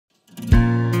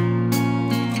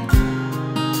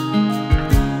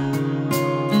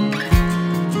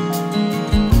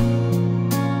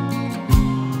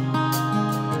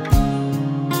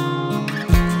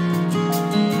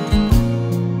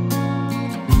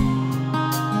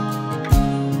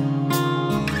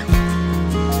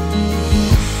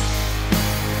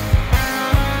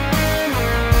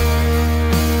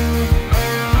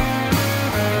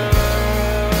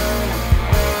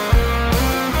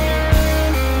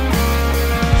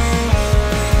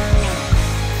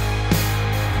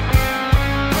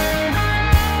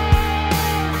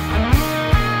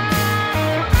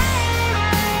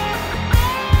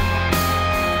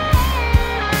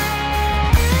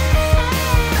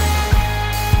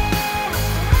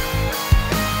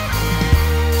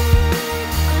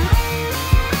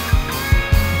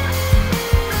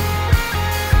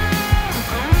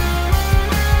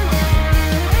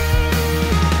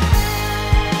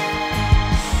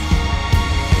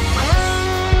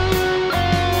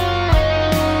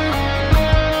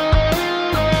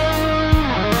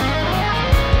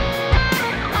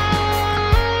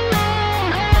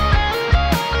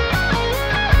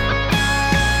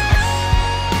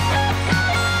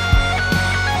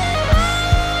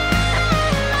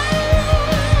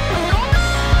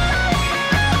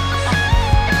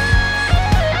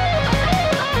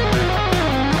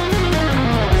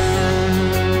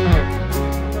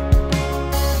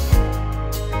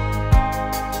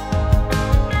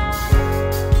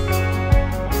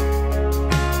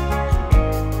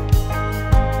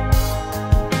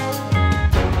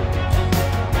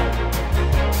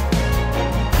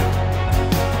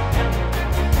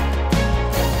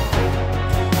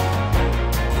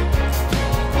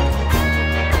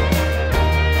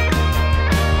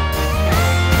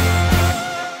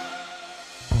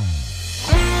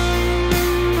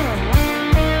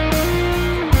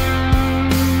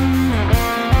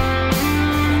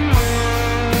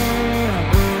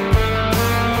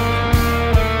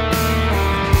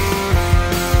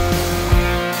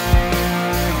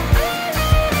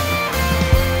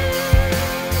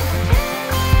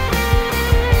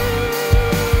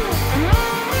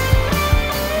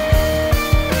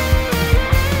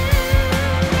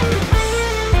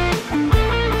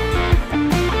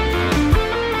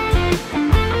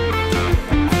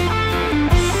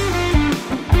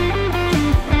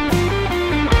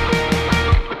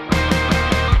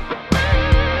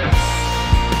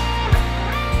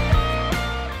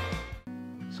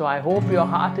So I hope your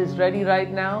heart is ready right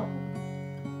now.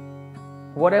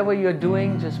 Whatever you're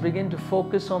doing, just begin to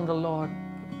focus on the Lord.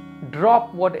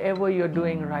 Drop whatever you're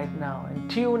doing right now and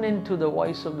tune into the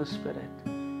voice of the Spirit.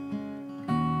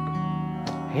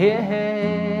 Hey,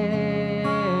 hey,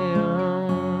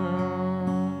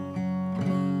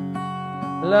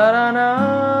 la la la,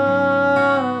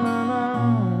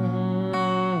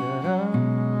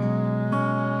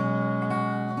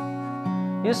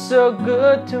 you're so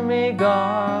good to me,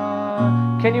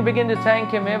 God. Can you begin to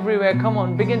thank Him everywhere? Come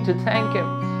on, begin to thank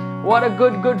Him. What a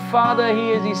good, good Father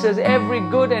He is. He says, every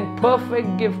good and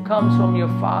perfect gift comes from your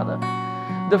Father.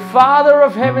 The Father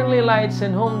of heavenly lights,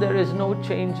 in whom there is no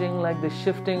changing, like the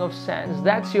shifting of sands.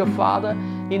 That's your Father.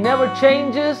 He never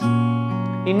changes.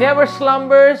 He never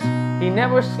slumbers. He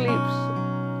never sleeps.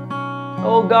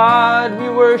 Oh God, we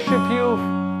worship you.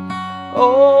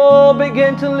 Oh,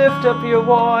 begin to lift up your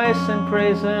voice and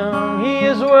praise Him. He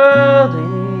is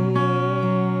worthy.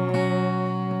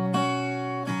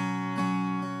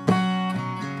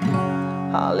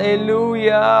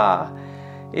 Hallelujah.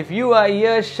 If you are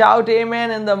here, shout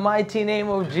amen in the mighty name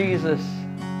of Jesus.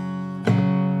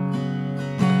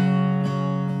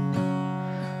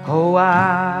 Oh,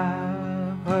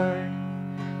 I've heard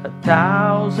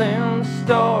 1,000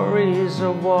 stories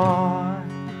of what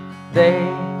they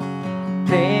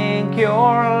think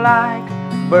you're like,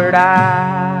 but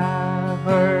I've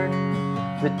heard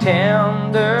the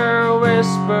tender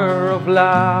whisper of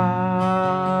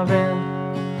love in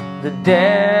the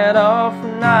dead of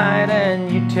night, and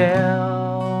you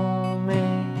tell me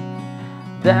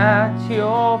that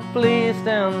you're pleased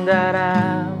and that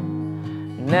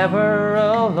I'm never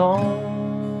alone.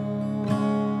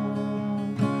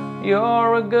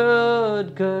 You're a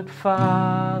good, good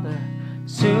Father.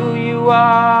 It's who you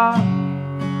are.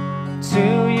 It's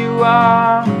who you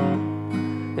are.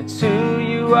 It's who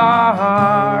you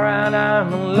are, and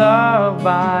I'm loved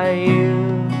by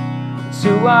you. It's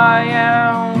who I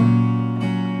am.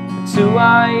 It's who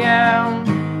I am.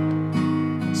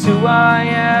 It's who I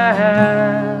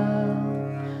am.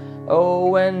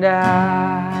 Oh, and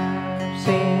I've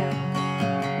seen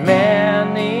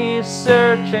many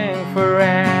searching for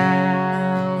answers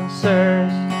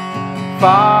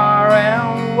far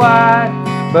and wide,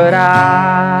 but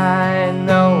I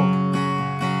know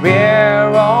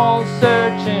we're all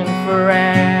searching for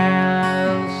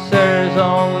answers.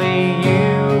 Only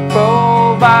you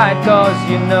provide, 'cause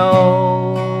you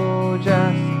know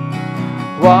just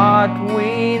what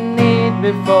we need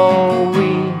before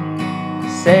we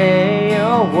say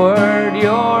a word.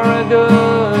 You're a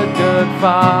good, good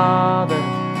Father.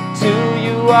 It's who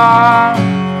you are.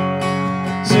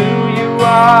 It's who you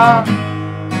are.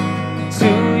 It's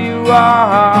who you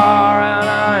are, and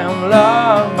I am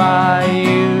loved by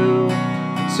you.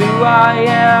 It's who I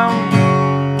am.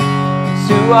 It's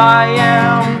who I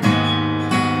am.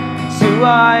 It's who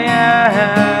I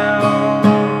am.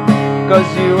 'Cause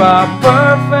you are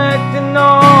perfect in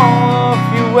all of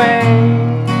your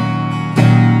ways.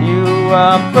 You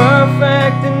are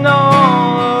perfect in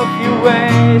all of your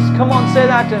ways. Come on, say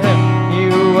that to Him.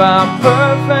 You are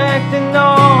perfect in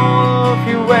all of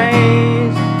your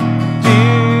ways.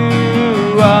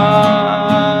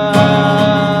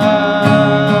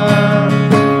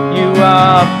 You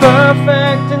are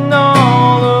perfect in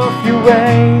all of your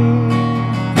ways.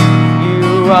 You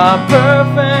are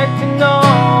perfect in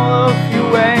all of your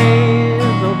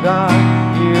ways, oh God.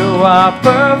 You are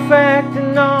perfect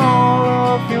in all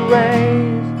of your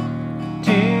ways.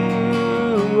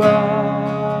 You are.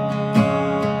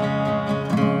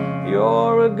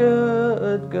 You're a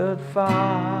good, good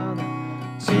Father.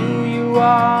 It's who you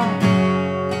are.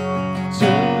 It's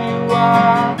who you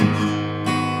are.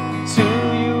 It's who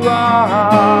you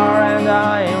are, and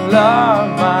I am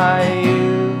loved by you.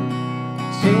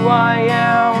 It's who I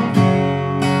am.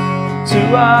 It's who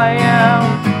I am.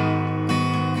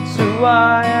 It's who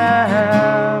I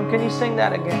am. Can you sing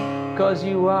that again? 'Cause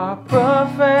you are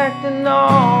perfect in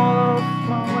all of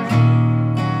my ways.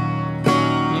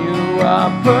 You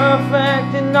are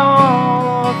perfect in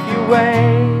all of your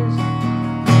ways.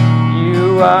 You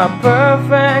are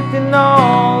perfect in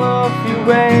all of your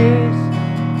ways.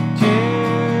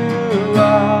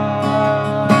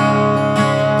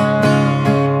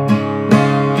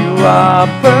 You are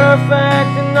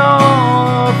perfect in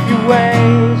all of your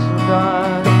ways,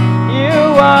 God. You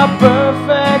are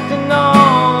perfect in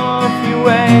all of your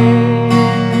ways.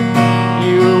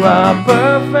 You are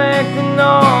perfect in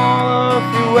all of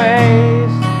your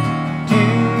ways.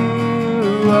 You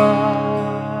are.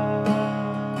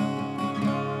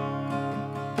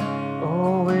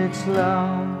 Oh, it's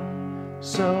love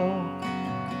so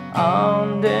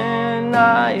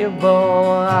undeniable.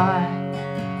 unexplainable.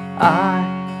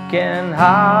 I can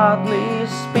hardly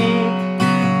speak.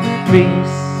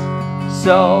 Peace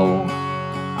so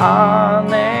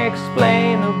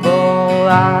unexplainable.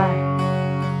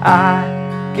 I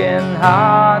can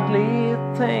hardly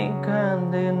think,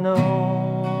 and they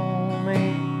know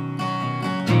me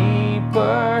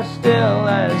deeper still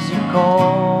as you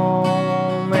call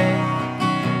me,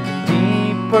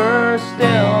 deeper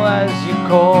still as you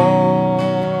call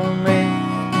me,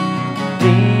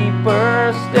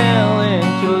 deeper still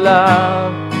into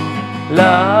love.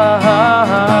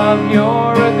 Love,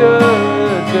 you're a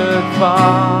good, good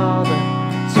Father.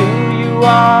 It's who you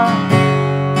are,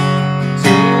 it's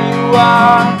who you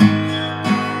are,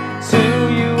 it's who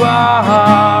you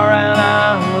are, and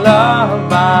I'm loved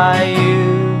by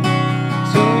you.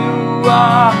 It's who you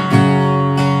are,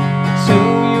 it's who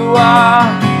you are,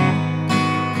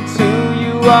 it's who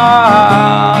you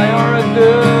are. You're a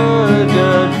good,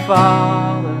 good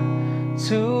Father. It's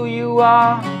who you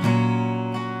are,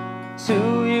 it's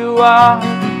who you are,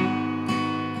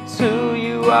 it's who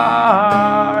you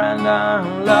are, and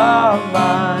I'm loved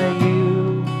by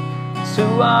you. It's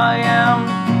who I am,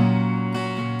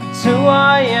 it's who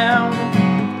I am,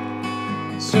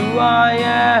 it's who I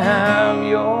am.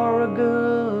 You're a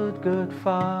good, good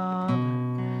Father.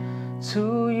 It's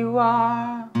who you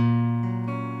are,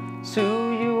 it's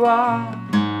who you are,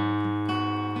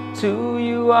 it's who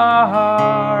you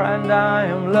are, and I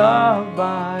am loved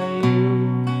by you.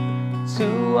 It's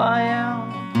who I am,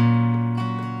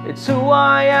 it's who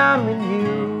I am in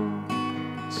you,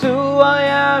 it's who I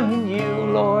am in you,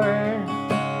 Lord.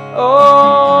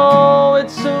 Oh,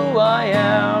 it's who I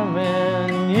am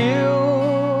in you.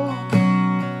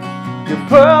 You're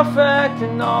perfect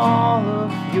in all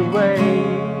of your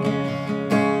ways.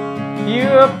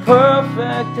 You're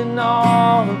perfect in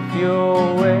all of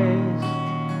your ways.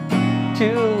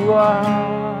 To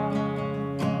us,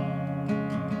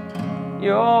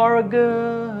 you're a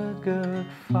good, good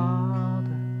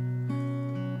Father.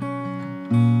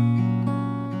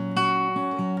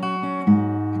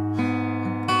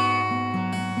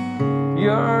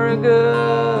 You're a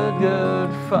good,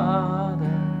 good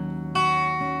Father.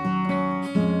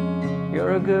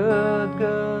 You're a good,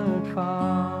 good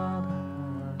Father.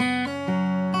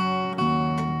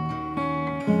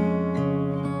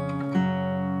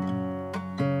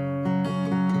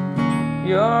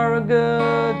 You're a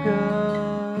good,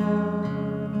 good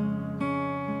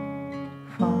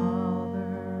Father.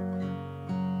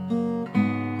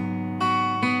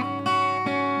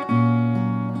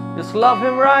 Just love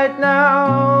Him right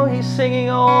now. He's singing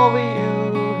over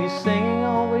you. He's singing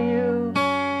over you.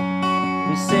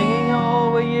 He's singing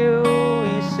over you.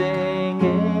 He's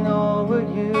singing over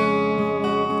you.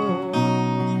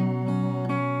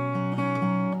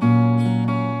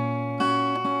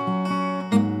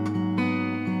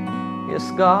 Yes,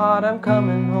 God, I'm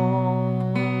coming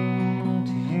home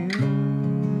to you.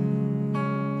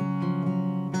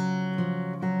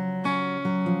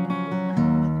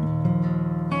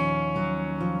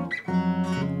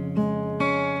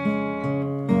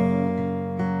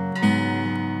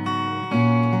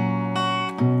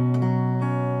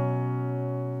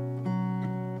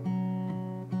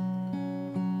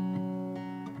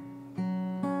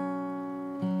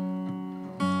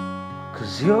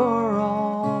 'Cause you're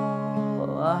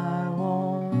all I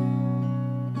want.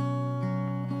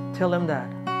 Tell Him that.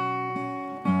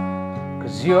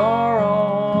 'Cause you're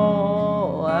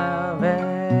all I've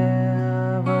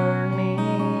ever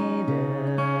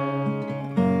needed.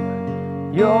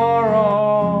 You're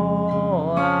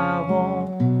all I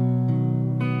want.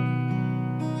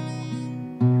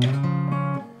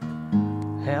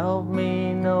 Help me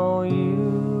know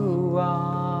you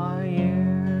are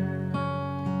here.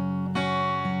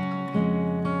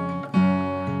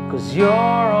 'Cause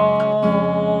you're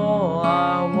all I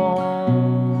want.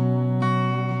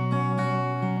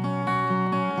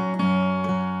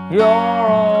 You're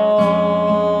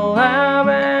all I've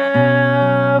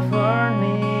ever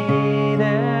needed.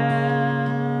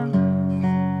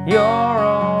 You're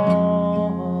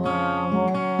all I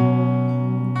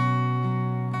want.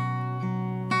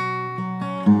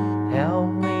 Help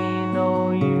me know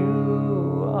you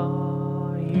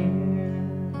are here.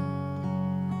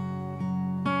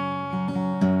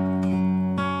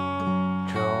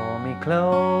 Draw me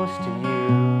close to you.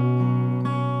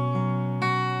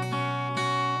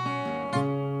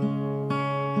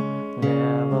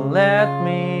 Never let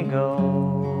me go.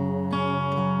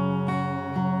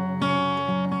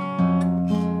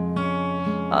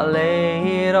 I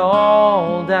lay it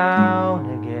all down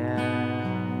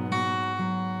again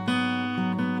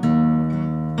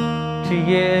to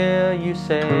hear you you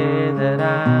say that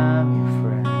I'm your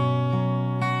friend.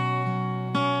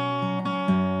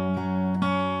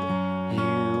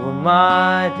 You are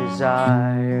my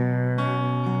desire.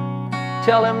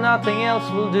 Tell him nothing else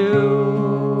will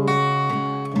do.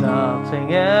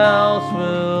 Nothing else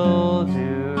will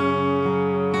do.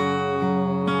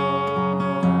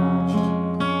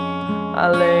 I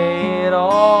lay it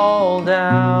all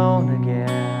down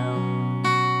again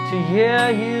to hear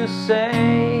you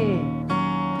say,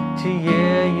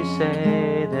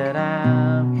 that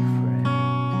I'm your friend.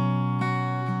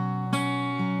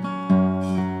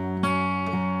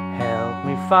 Help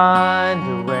me find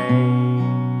a way,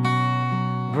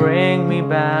 bring me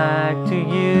back to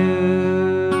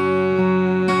you.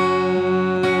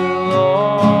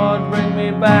 Lord, bring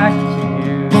me back to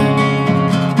you.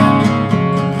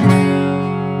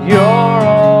 You're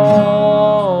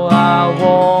all I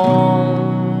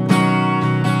want.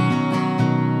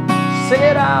 Sing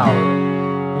it out.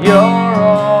 You're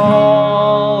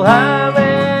all I've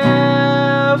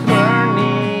ever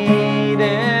needed.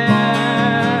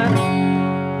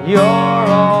 You're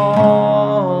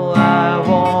all I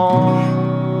want.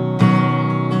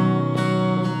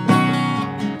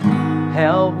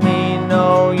 Help me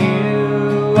know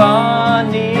you are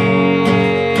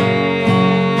near,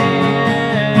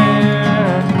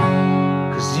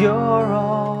 'cause you're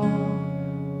all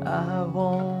I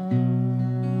want.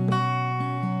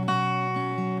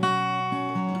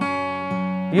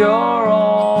 You're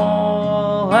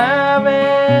all I've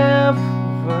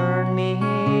ever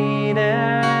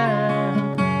needed.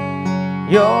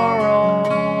 You're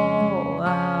all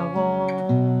I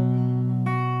want.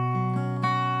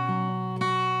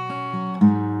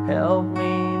 Help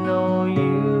me know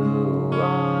you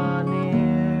are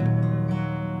near.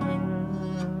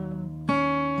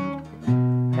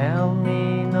 Help me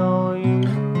know you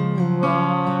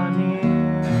are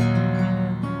near.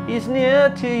 He's near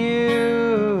to you.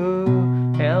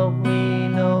 Help me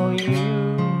know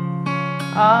you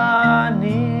are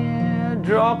near.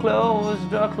 Draw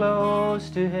close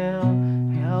to him.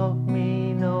 Help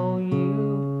me know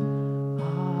you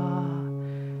are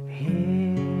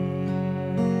here.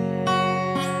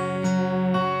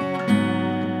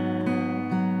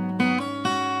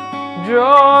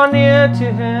 Draw near to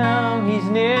him, he's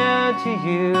near to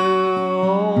you.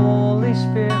 Holy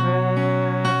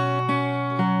Spirit,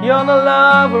 you're the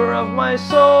lover of my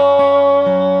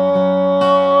soul.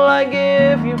 I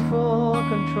give you full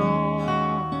control.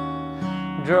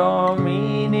 Draw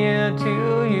me near to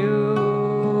you.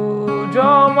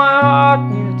 Draw my heart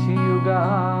near to you,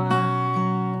 God.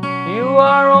 You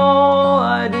are all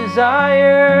I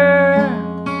desire.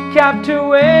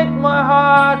 Captivate my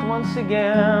heart once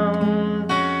again.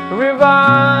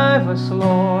 Revive us,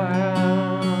 Lord.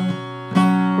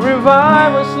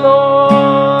 Revive us,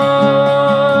 Lord.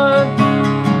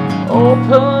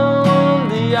 Open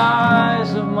the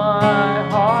eyes of my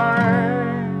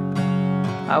heart.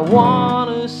 I want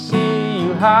to see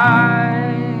you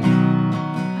high,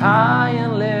 high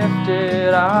and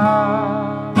lifted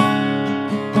up.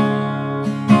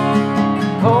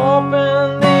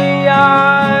 Open the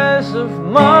eyes of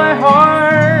my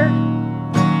heart.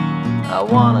 I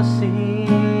want to see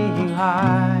you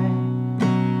high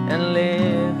and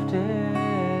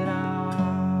lifted up.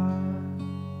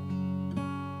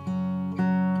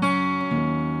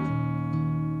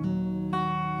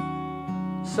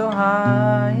 So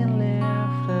high and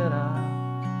lifted up,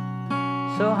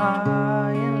 so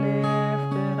high and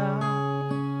lifted up.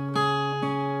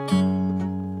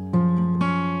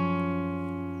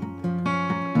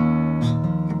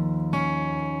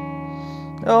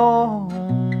 Oh,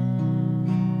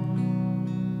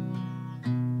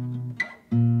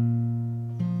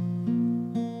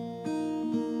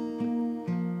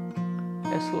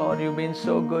 yes, Lord, you've been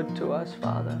so good to us,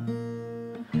 Father.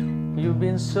 You've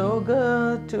been so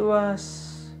good to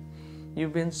us.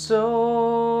 You've been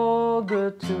so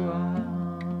good to us.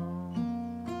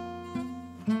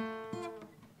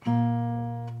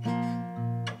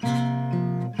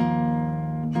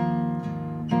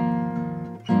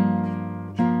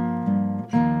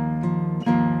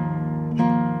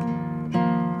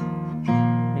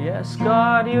 Yes,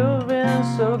 God, you've been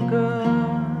so good.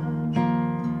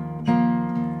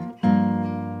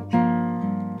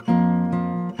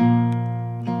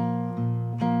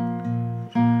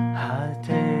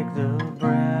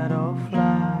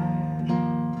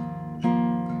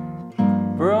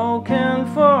 Broken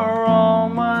for all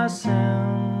my sin,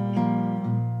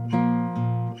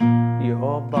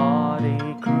 your body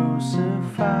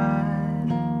crucified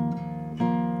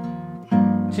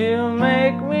to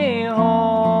make me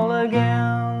whole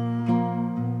again.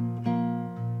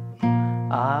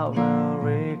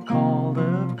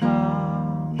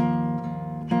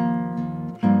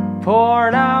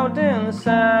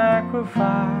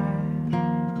 sacrifice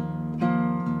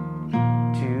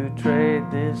to trade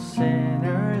this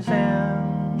sinner's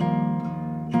end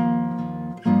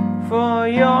for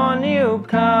your new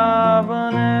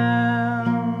covenant.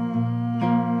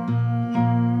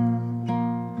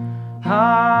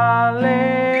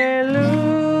 Hallelujah.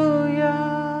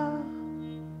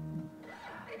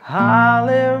 I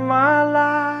live my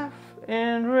life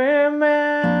in remembrance.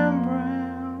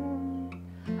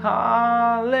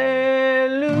 Hallelujah.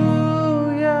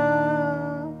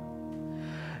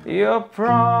 Your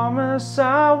promise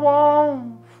I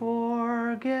won't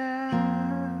forget.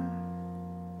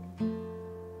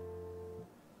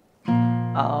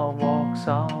 I'll walk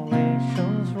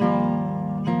salvation's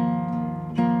road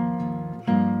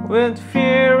with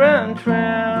fear and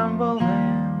trembling.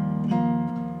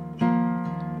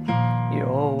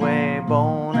 Your way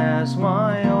born as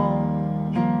my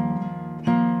own,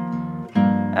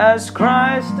 as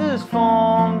Christ is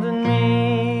formed in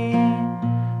me.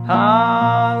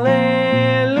 Hallelujah.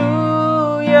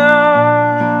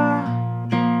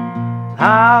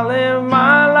 I live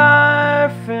my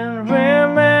life in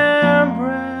remembrance.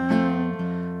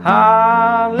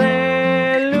 Hallelujah.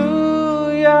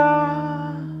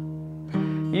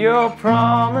 Your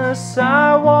promise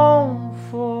I won't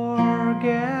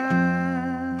forget.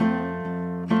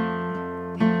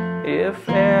 If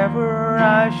ever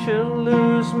I should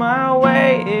lose my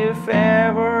way, if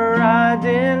ever I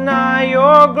deny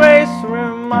your grace,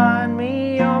 remind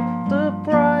me of the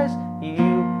price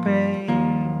you paid.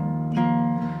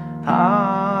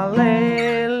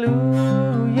 Hallelujah.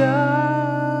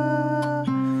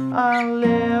 I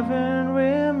live in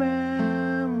remembrance.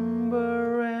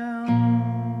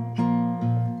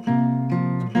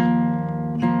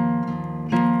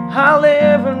 I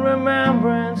live in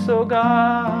remembrance, oh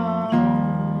God.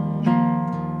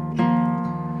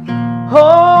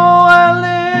 Oh, I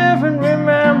live in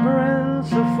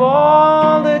remembrance of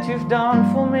all that you've done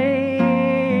for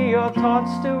me. Your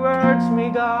thoughts towards me,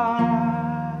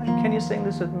 God. Can you sing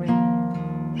this with me?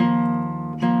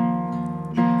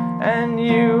 And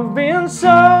you've been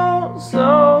so,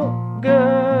 so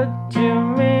good to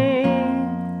me.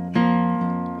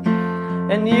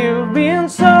 And you've been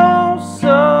so,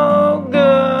 so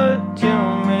good to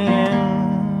me.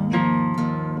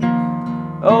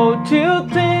 Oh, to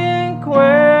think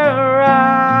where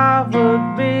I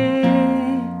would be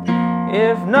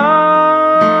if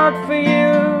not for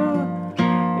you,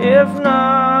 if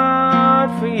not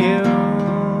for you.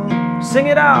 Sing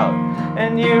it out.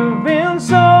 And you've been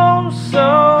so,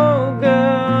 so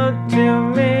good to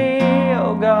me.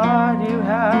 Oh God, you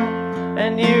have.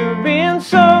 And you've been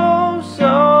so,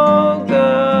 so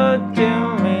good to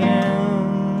me.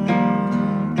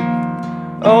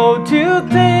 Oh, to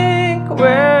think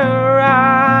where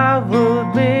I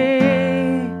would be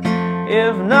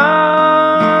if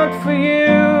not for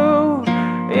you,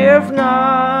 if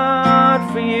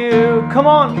not for you. Come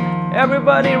on,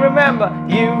 everybody, remember,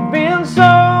 you've been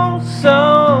so,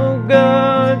 so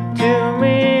good to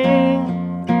me.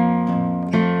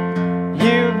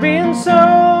 You've been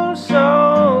so,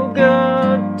 so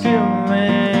good to me.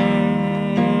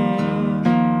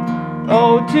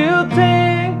 Oh, to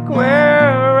think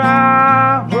where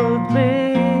I would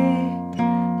be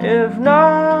if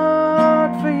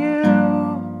not for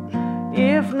you,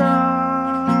 if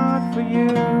not for you.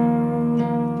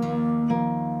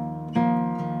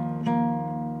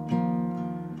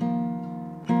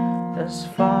 As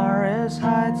far as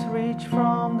heights reach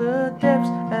from the depths,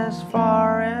 as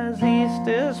far as east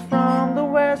is from the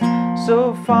west,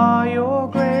 so far your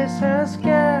grace has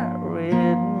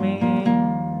carried me.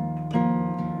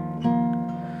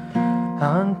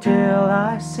 Until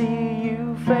I see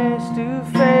you face to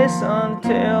face,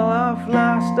 until at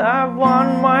last I've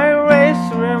won my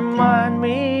race, remind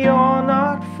me you're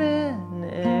not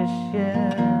finished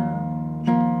yet.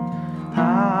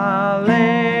 Hallelujah.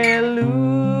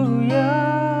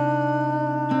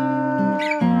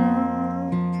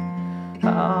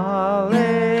 Hallelujah.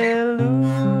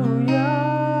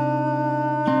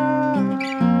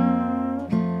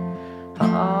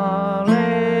 Hallelujah.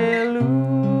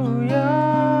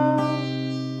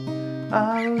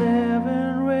 I live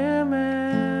in remembrance.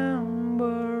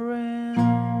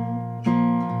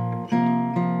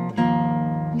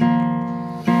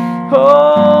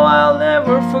 Oh, I'll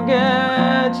never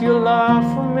forget your love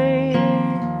for me.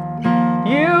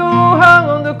 You hung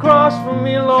on the cross for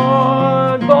me,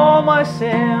 Lord, bore my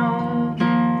sin.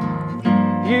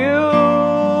 You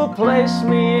placed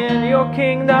me in your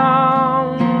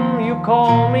kingdom. You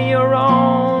called me your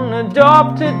own,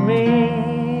 adopted me.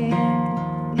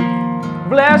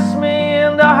 Bless me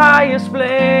in the highest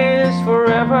place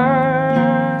forever.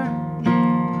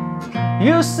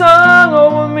 You sung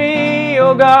over me,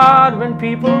 oh God, when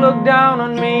people looked down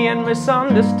on me and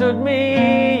misunderstood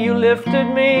me. You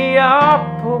lifted me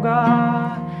up, oh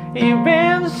God. You've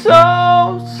been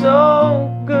so, so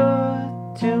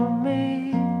good to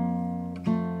me.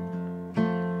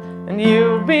 And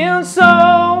you've been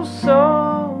so,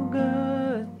 so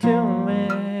good to me.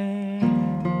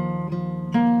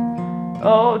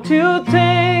 Oh, to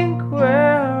think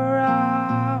where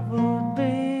I would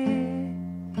be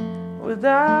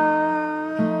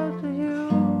without you,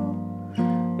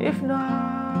 if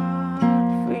not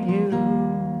for you.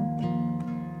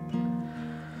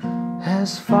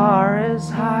 As far as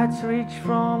heights reach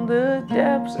from the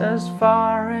depths, as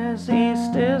far as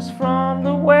east is from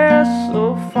the west,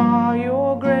 so far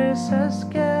your grace has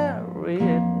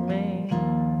carried me.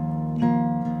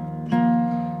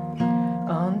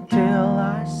 Until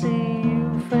I see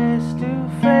you face to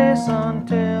face,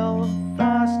 until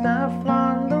fast I've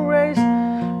run the race,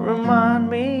 remind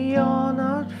me you're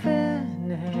not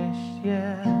finished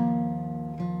yet.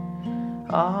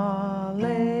 Hallelujah.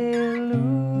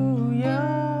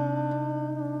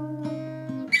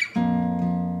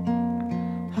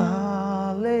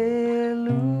 Hallelujah.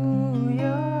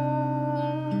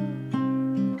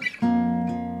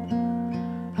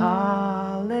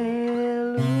 Hallelujah.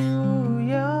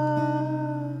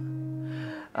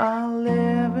 I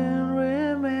live in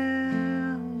remembrance.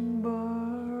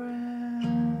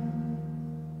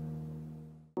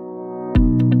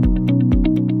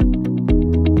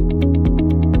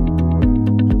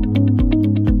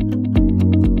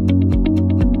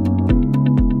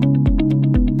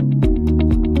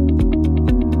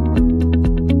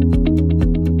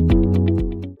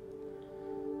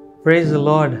 Praise the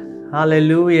Lord.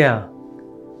 Hallelujah.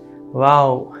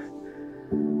 Wow.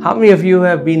 How many of you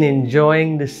have been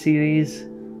enjoying the series,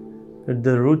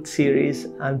 the Ruth series?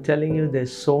 I'm telling you,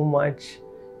 there's so much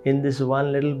in this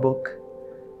one little book.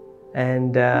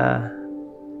 And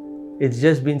it's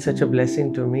just been such a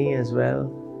blessing to me as well.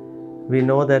 We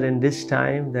know that in this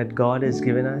time that God has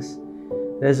given us,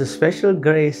 there's a special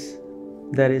grace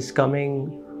that is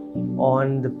coming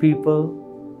on the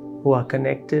people who are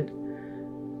connected.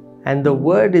 And the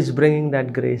word is bringing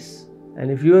that grace. And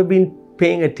if you have been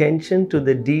paying attention to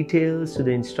the details, to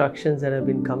the instructions that have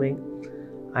been coming,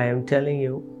 I am telling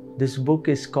you, this book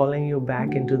is calling you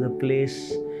back into the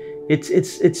place.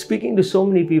 It's speaking to so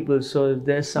many people. So if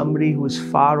there's somebody who's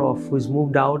far off, who's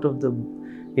moved out of the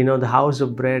house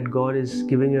of bread, God is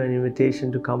giving you an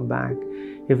invitation to come back.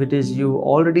 If it is you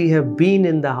already have been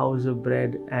in the house of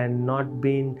bread and not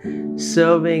been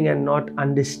serving and not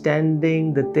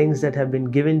understanding the things that have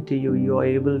been given to you, you are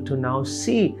able to now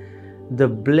see the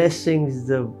blessings,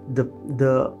 the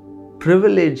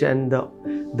privilege and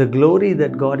the glory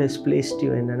that God has placed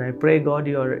you in. And I pray, God,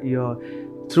 you're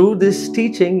through this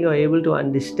teaching, you're able to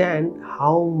understand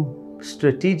how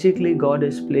strategically God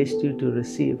has placed you to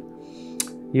receive.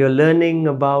 You're learning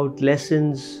about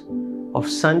lessons of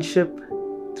sonship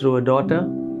through a daughter.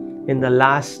 In the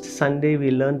last Sunday,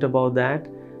 we learned about that,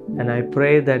 and I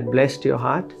pray that blessed your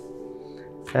heart.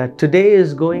 Today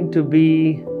is going to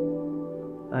be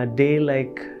a day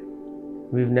like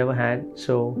we've never had.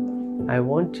 So I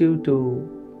want you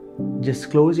to just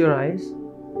close your eyes.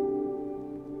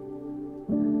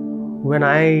 When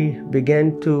I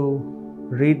began to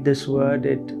read this word,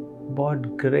 it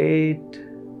brought great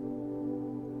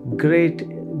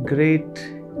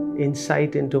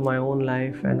insight into my own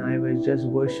life, and I was just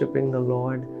worshiping the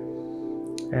Lord,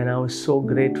 and I was so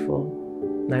grateful.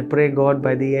 And I pray, God,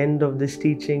 by the end of this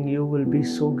teaching, you will be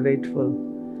so grateful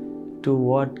to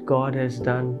what God has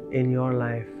done in your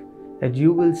life, that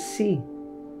you will see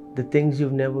the things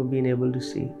you've never been able to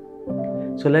see.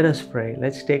 So let us pray.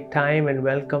 Let's take time and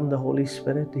welcome the Holy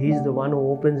Spirit. He's the one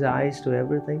who opens eyes to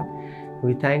everything.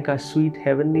 We thank our sweet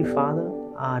Heavenly Father,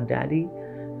 our Daddy,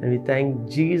 and we thank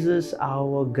Jesus,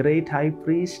 our great high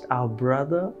priest, our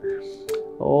brother.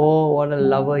 Oh, what a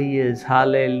lover he is.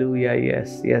 Hallelujah.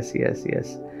 Yes.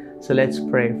 So let's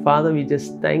pray. Father, we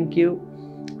just thank you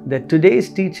that today's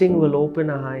teaching will open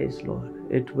our eyes, Lord.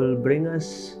 It will bring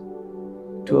us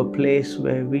to a place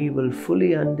where we will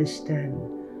fully understand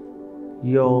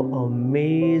your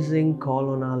amazing call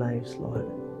on our lives, Lord.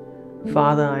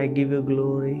 Father, I give you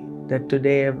glory that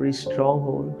today every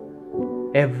stronghold,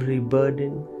 every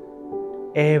burden,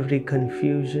 every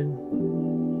confusion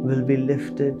will be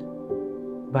lifted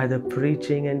by the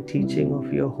preaching and teaching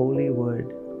of your holy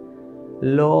word.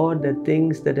 Lord, the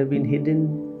things that have been hidden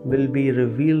will be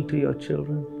revealed to your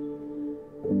children,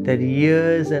 that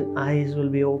ears and eyes will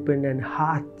be opened and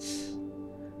hearts,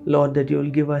 Lord, that you will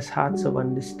give us hearts of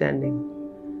understanding.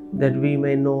 that we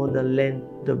may know the length,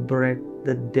 the breadth,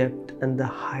 the depth, and the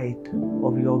height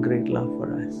of your great love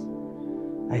for us.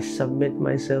 I submit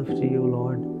myself to you,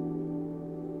 Lord.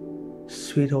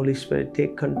 Sweet Holy Spirit,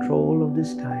 take control of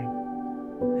this time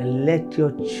and let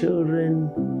your children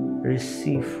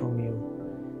receive from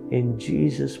you. In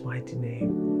Jesus' mighty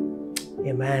name.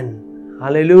 Amen.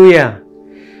 Hallelujah.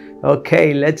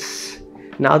 Okay,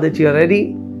 now that you're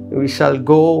ready, we shall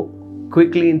go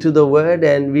quickly into the Word,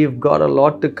 and we've got a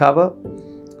lot to cover.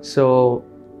 So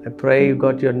I pray you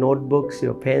got your notebooks,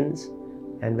 your pens,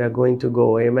 and we're going to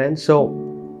go. Amen. So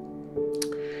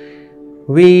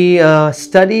we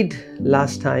studied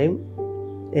last time,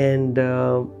 and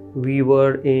we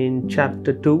were in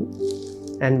chapter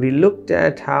 2, and we looked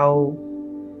at how,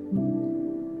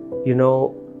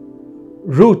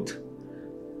 Ruth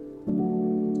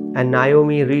and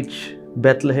Naomi reach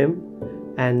Bethlehem,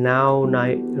 and now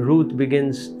Ruth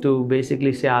begins to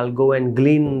basically say, I'll go and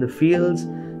glean in the fields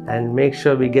and make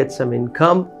sure we get some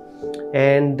income.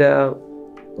 And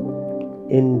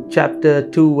in chapter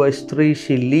 2 verse 3,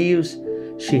 she leaves.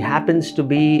 She happens to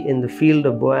be in the field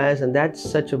of Boaz, and that's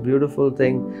such a beautiful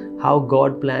thing, how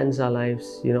God plans our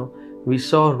lives. We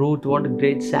saw Ruth, what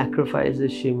great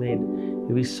sacrifices she made.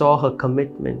 We saw her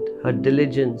commitment, her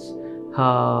diligence,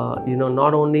 her,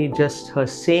 not only just her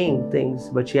saying things,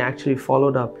 but she actually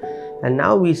followed up. And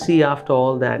now we see, after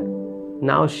all that,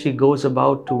 now she goes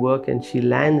about to work and she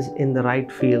lands in the right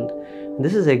field. And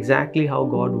this is exactly how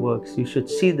God works. You should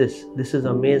see this. This is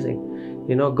amazing.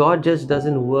 God just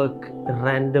doesn't work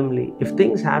randomly. If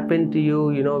things happen to you,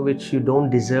 which you don't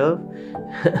deserve,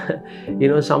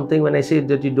 something, when I say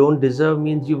that you don't deserve,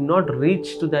 means you've not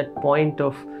reached to that point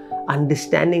of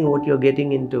understanding what you're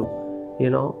getting into.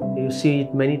 You see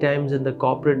it many times in the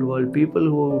corporate world. People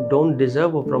who don't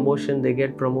deserve a promotion, they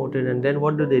get promoted, and then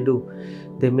what do?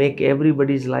 They make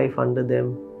everybody's life under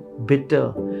them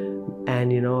bitter,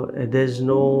 and there's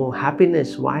no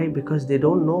happiness. Why? Because they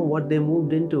don't know what they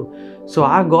moved into. So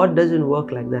our God doesn't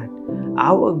work like that.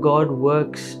 Our God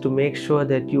works to make sure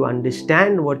that you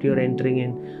understand what you're entering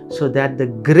in, so that the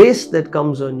grace that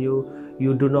comes on you,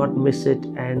 you do not miss it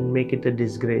and make it a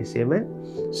disgrace. Amen.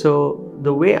 So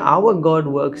the way our God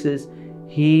works is,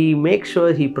 He makes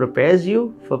sure He prepares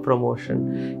you for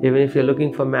promotion. Even if you're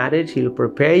looking for marriage, He'll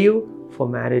prepare you for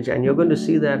marriage. And you're going to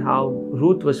see that how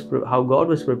God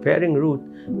was preparing Ruth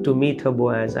to meet her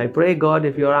Boaz. I pray, God,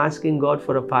 if you're asking God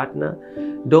for a partner,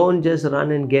 don't just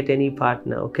run and get any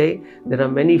partner, okay? There are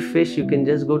many fish you can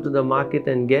just go to the market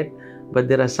and get, but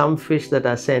there are some fish that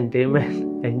are sent.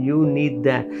 Amen. And you need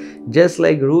that. Just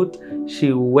like Ruth,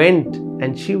 she went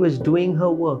and she was doing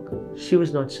her work. She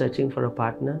was not searching for a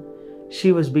partner.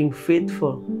 She was being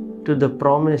faithful to the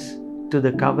promise, to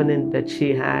the covenant that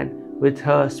she had with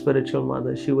her spiritual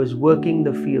mother. She was working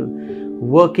the field,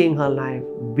 working her life,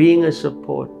 being a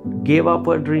support, gave up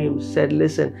her dreams, said,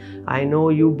 listen, I know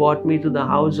you brought me to the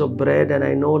house of bread, and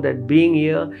I know that being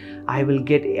here, I will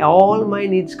get all my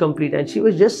needs complete. And she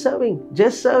was just serving.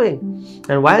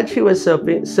 And while she was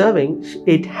serving,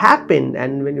 it happened.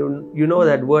 And when you know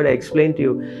that word I explained to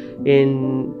you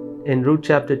in Ruth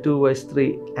chapter 2 verse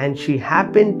 3, and she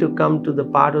happened to come to the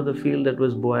part of the field that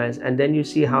was Boaz. And then you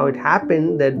see how it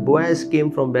happened that Boaz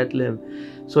came from Bethlehem.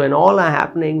 So in all our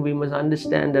happening, we must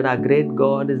understand that our great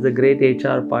God is the great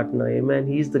HR partner. Amen.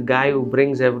 He's the guy who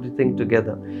brings everything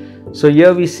together. So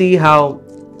here we see how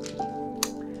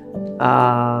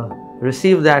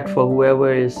receive that for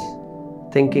whoever is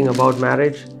thinking about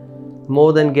marriage.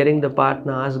 More than getting the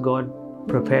partner, ask God,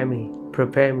 prepare me,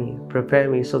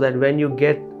 so that when you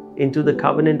get into the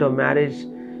covenant of marriage,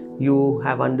 you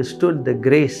have understood the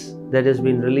grace that has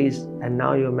been released, and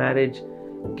now your marriage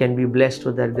can be blessed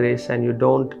with that grace, and you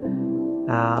don't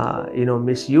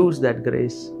misuse that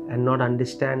grace and not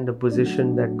understand the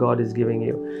position that God is giving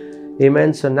you.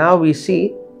 Amen. So now we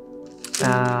see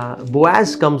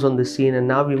Boaz comes on the scene, and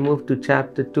now we move to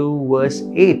chapter 2 verse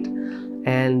 8,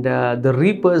 and the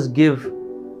reapers give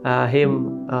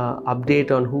him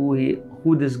update on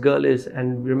who this girl is.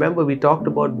 And remember, we talked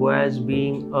about Boaz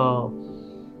being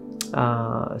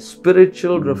a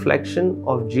spiritual reflection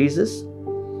of Jesus,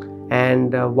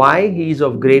 and why he's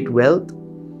of great wealth.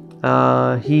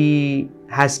 He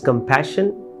has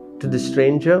compassion to the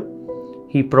stranger.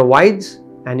 He provides,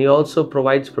 and he also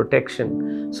provides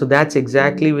protection. So that's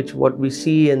exactly what we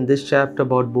see in this chapter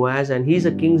about Boaz, and he's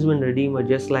a kinsman redeemer,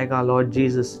 just like our Lord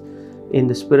Jesus, in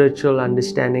the spiritual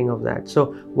understanding of that.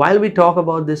 So while we talk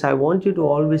about this, I want you to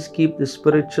always keep the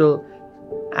spiritual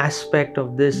aspect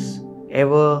of this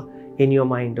ever in your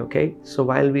mind, okay? So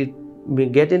while we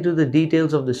get into the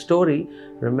details of the story,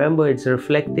 remember it's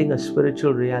reflecting a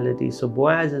spiritual reality. So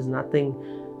Boaz is nothing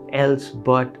else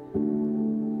but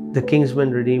the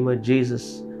kinsman redeemer,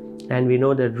 Jesus. And we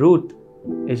know that Ruth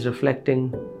is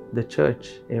reflecting the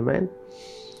church. Amen.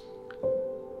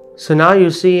 So now you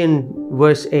see in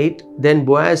verse 8, then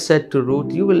Boaz said to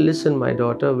Ruth, you will listen, my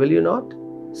daughter, will you not?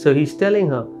 So he's telling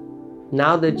her,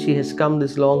 now that she has come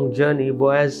this long journey,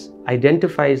 Boaz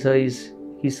identifies her,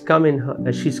 she's come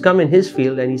in his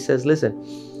field, and he says, listen,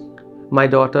 my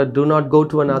daughter, do not go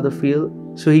to another field.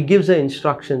 So he gives her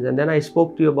instructions. And then I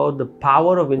spoke to you about the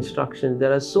power of instructions.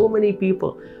 There are so many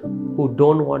people who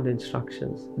don't want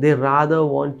instructions. They rather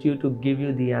want you to give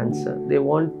you the answer. They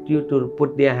want you to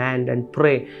put their hand and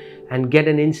pray and get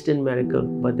an instant miracle,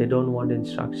 but they don't want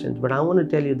instructions. But I want to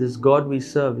tell you, this God we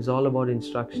serve is all about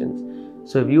instructions.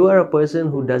 So if you are a person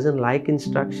who doesn't like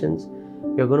instructions,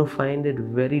 you're going to find it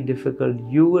very difficult.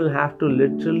 You will have to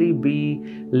literally be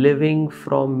living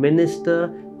from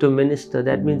minister to minister.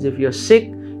 That means if you're sick,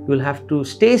 you'll have to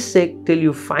stay sick till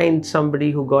you find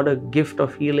somebody who got a gift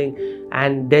of healing,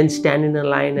 and then stand in a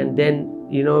line, and then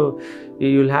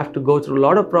you'll have to go through a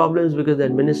lot of problems because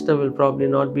that minister will probably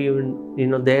not be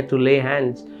even there to lay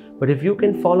hands. But if you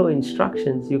can follow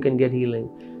instructions, you can get healing.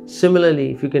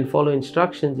 Similarly, if you can follow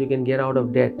instructions, you can get out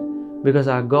of debt, because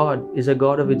our God is a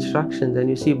God of instructions. And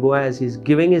you see Boaz, he's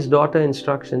giving his daughter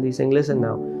instructions. He's saying, listen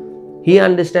now, he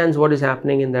understands what is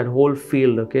happening in that whole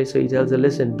field. Okay, so he tells her,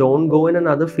 listen, don't go in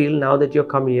another field now that you're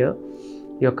come here.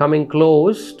 You're coming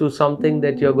close to something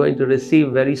that you're going to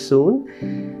receive very soon.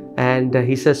 And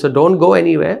he says, so don't go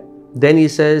anywhere. Then he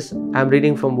says, I'm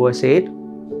reading from verse 8.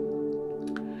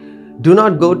 Do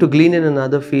not go to glean in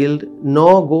another field,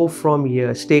 nor go from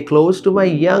here. Stay close to my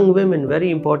young women, very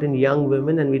important, young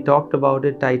women. And we talked about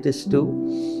it, Titus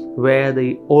 2, where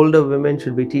the older women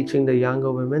should be teaching the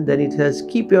younger women. Then it says,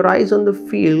 keep your eyes on the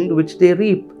field which they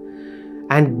reap,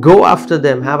 and go after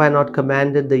them. Have I not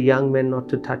commanded the young men not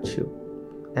to touch you?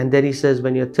 And then he says,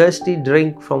 when you're thirsty,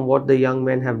 drink from what the young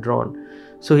men have drawn.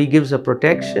 So he gives her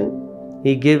protection,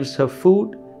 he gives her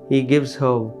food, he gives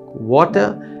her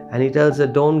water, and he tells her,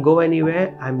 don't go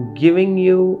anywhere. I'm giving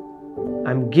you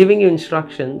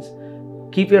instructions.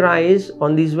 Keep your eyes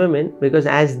on these women, because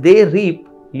as they reap,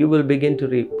 you will begin to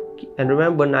reap. And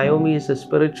remember, Naomi is a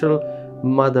spiritual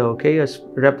mother, okay?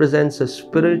 Represents a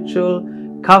spiritual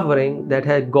covering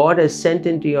that God has sent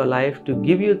into your life to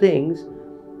give you things.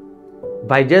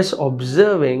 By just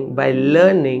observing, by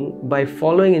learning, by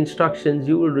following instructions,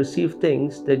 you will receive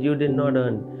things that you did not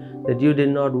earn, that you did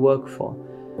not work for.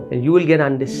 And you will get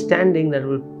understanding that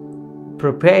will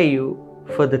prepare you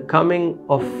for the coming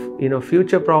of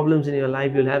future problems in your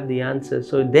life. You'll have the answer.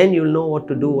 So then you'll know what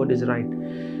to do, what is right.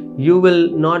 You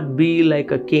will not be like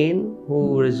a Cain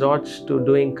who resorts to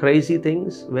doing crazy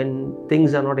things when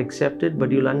things are not accepted,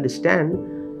 but you'll understand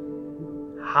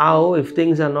how, if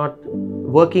things are not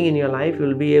working in your life,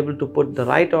 you'll be able to put the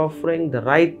right offering, the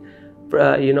right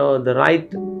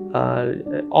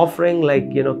offering,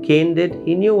 like Cain did.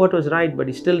 He knew what was right, but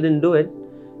he still didn't do it.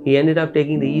 He ended up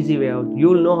taking the easy way out.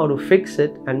 You'll know how to fix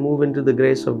it and move into the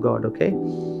grace of God. Okay,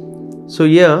 so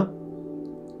here,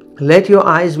 let your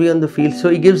eyes be on the field. So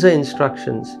he gives her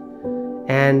instructions,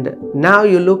 and now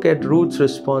you look at Ruth's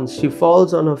response. She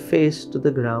falls on her face to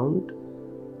the ground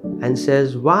and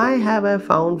says, why have I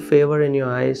found favor in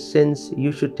your eyes, since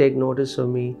you should take notice of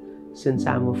me, since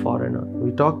I'm a foreigner?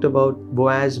 We talked about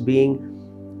Boaz being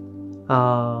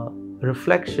a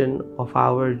reflection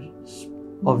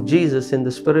of Jesus in the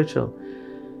spiritual.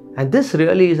 And this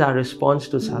really is our response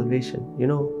to salvation.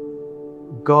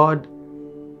 God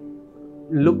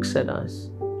looks at us.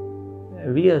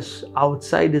 We are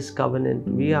outside His covenant.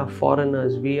 We are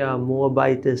foreigners. We are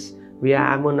Moabites. We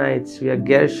are Ammonites. We are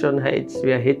Gershonites.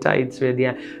 We are Hittites.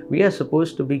 We are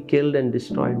supposed to be killed and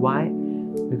destroyed. Why?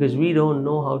 Because we don't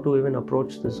know how to even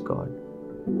approach this God.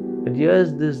 But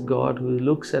here's this God who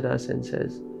looks at us and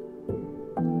says,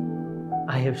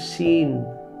 I have seen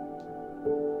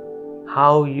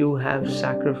how you have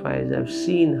sacrificed. I've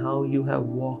seen how you have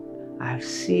walked. I've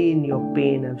seen your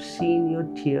pain. I've seen your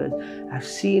tears. I've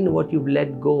seen what you've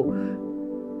let go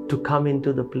to come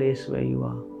into the place where you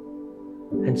are.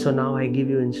 And so now I give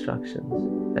you instructions.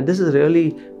 And this is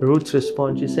really Ruth's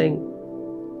response. She's saying,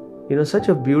 such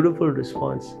a beautiful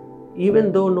response.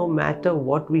 Even though no matter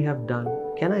what we have done,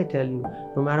 can I tell you,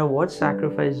 no matter what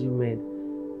sacrifice you made,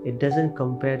 it doesn't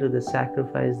compare to the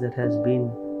sacrifice that has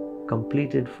been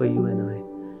completed for you and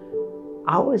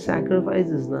I. Our sacrifice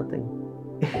is nothing.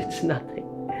 It's nothing.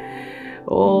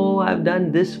 Oh, I've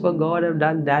done this for God, I've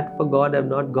done that for God, I've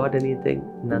not got anything.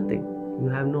 Nothing. You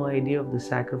have no idea of the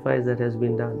sacrifice that has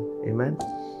been done. Amen.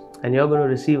 And you're going to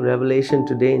receive revelation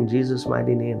today in Jesus'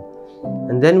 mighty name.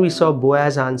 And then we saw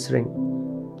Boaz answering.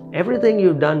 Everything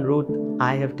you've done, Ruth,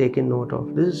 I have taken note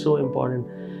of. This is so important.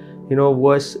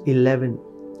 Verse 11.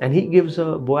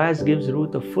 And Boaz gives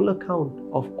Ruth a full account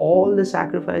of all the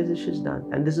sacrifices she's done.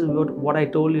 And this is what I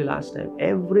told you last time.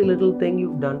 Every little thing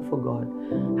you've done for God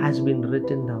has been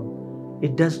written down.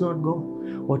 It does not go.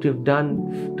 What you've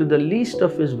done to the least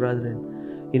of his brethren,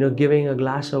 giving a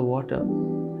glass of water,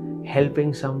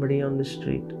 helping somebody on the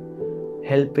street,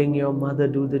 helping your mother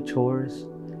do the chores,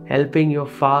 helping your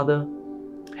father,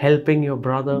 helping your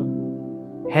brother,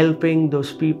 helping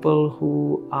those people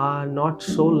who are not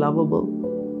so lovable,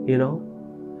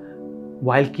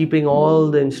 while keeping all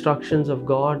the instructions of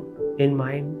God in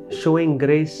mind, showing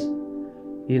grace,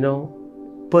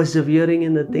 persevering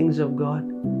in the things of God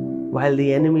while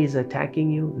the enemy is attacking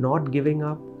you, not giving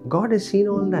up. God has seen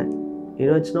all that.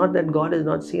 It's not that God has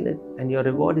not seen it, and your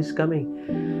reward is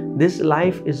coming. This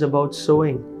life is about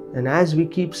sowing, and as we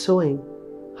keep sowing,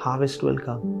 harvest will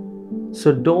come.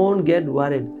 So don't get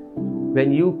worried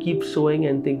when you keep sowing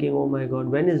and thinking, oh my God,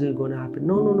 when is it going to happen?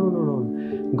 No.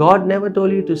 God never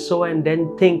told you to sow and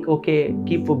then think, okay,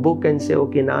 keep a book and say,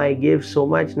 okay, now I gave so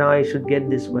much, now I should get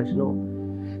this much. No.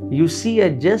 You see,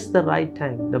 at just the right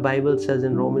time, the Bible says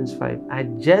in Romans 5,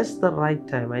 at just the right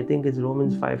time, I think it's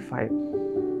Romans 5:5.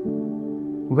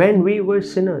 When we were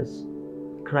sinners,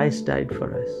 Christ died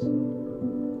for us.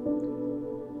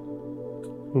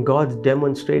 God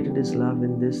demonstrated His love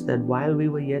in this, that while we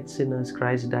were yet sinners,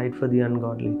 Christ died for the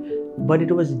ungodly. But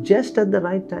it was just at the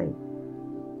right time.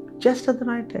 Just at the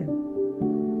right time.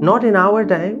 Not in our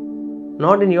time,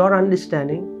 not in your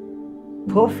understanding.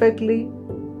 Perfectly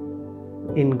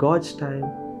in God's time,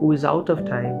 who is out of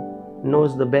time,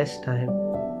 knows the best time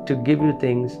to give you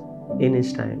things in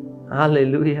His time.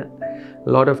 Hallelujah. A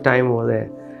lot of time over there.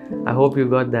 I hope you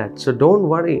got that. So don't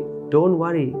worry. Don't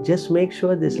worry. Just make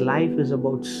sure this life is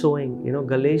about sowing.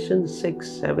 Galatians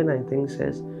 6:7 I think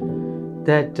says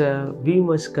that we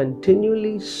must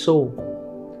continually sow.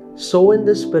 Sow in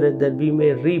the Spirit that we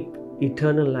may reap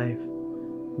eternal life.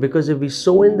 Because if we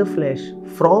sow in the flesh,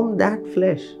 from that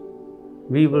flesh,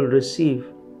 we will receive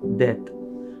death.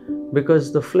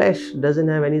 Because the flesh doesn't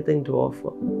have anything to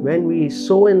offer. When we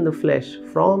sow in the flesh,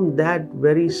 from that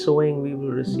very sowing we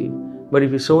will receive. But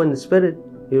if you sow in the Spirit,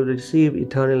 you will receive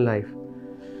eternal life.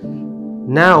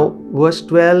 Now, verse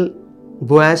 12,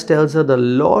 Boaz tells her, the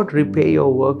Lord repay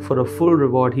your work for a full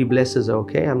reward. He blesses her.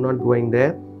 Okay, I'm not going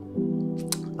there.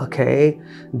 Okay,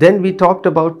 then we talked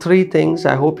about three things.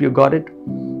 I hope you got it.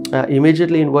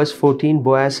 Immediately in verse 14,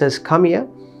 Boaz says, come here.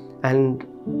 And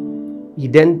he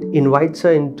then invites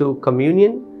her into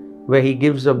communion, where he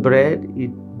gives her bread.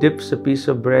 He dips a piece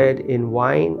of bread in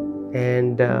wine.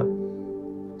 And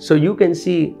so you can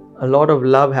see a lot of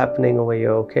love happening over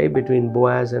here, okay, between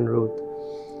Boaz and Ruth.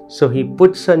 So he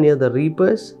puts her near the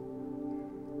reapers,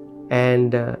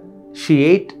 and she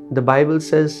ate. The Bible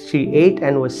says she ate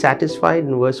and was satisfied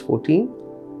in verse 14,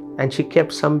 and she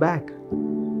kept some back.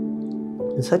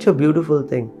 It's such a beautiful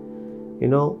thing,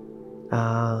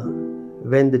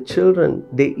 when the children,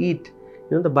 they eat.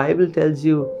 The Bible tells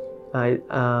you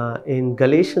in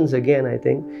Galatians again, I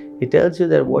think, it tells you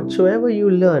that whatsoever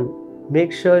you learn,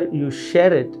 make sure you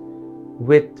share it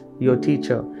with your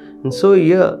teacher. And so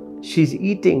here, she's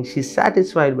eating, she's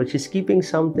satisfied, but she's keeping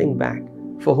something back.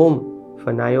 For whom?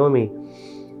 For Naomi.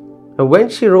 And when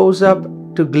she rose up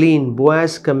to glean,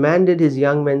 Boaz commanded his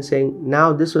young men, saying,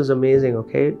 now this was amazing,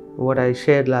 okay, what I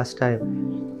shared last time.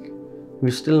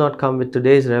 We've still not come with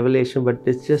today's revelation, but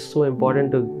it's just so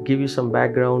important to give you some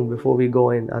background before we go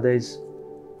in. Otherwise,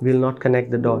 we'll not connect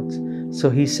the dots. So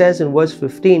he says in verse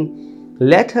 15,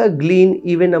 let her glean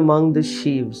even among the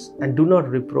sheaves, and do not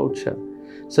reproach her.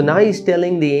 So now he's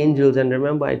telling the angels, and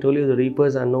remember I told you the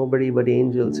reapers are nobody but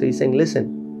angels. So he's saying,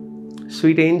 listen,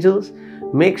 sweet angels,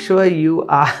 make sure you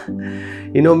are,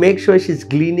 make sure she's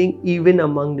gleaning even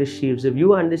among the sheaves. If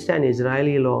you understand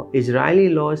Israeli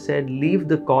law said, leave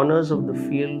the corners of the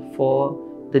field for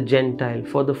the Gentile,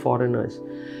 for the foreigners.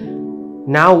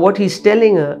 Now what he's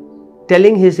telling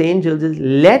his angels is,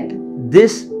 let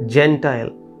this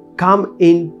Gentile come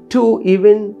into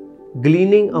even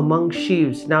gleaning among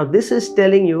sheaves. Now this is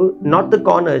telling you, not the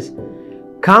corners,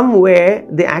 come where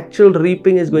the actual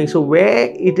reaping is going. So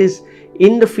where it is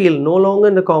in the field, no longer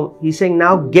in the corn. He's saying,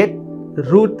 now get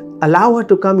Ruth, allow her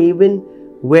to come even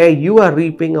where you are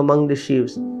reaping among the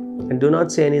sheaves. And do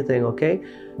not say anything, okay?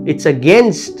 It's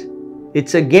against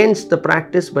the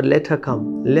practice, but let her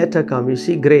come. Let her come. You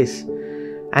see, grace.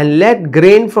 And let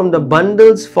grain from the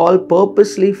bundles fall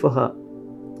purposely for her.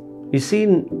 You see,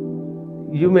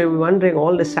 you may be wondering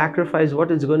all the sacrifice, what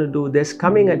it's going to do. There's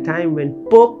coming a time when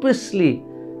purposely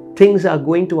things are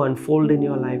going to unfold in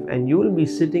your life, and you will be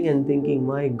sitting and thinking,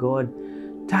 my God,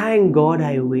 thank God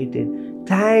I waited.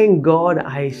 Thank God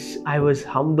I was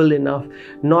humble enough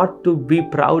not to be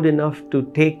proud enough to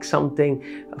take something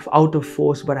out of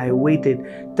force, but I waited.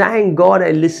 Thank God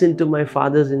I listened to my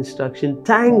father's instruction.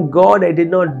 Thank God I did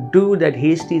not do that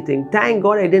hasty thing. Thank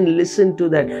God I didn't listen to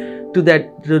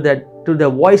the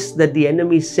voice that the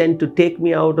enemy sent to take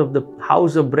me out of the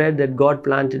house of bread that God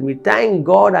planted me. Thank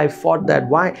God I fought that.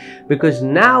 Why? Because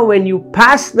now when you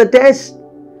pass the test,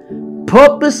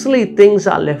 purposely things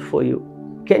are left for you.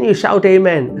 Can you shout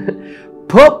amen?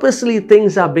 Purposely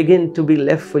things are begin to be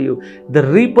left for you. The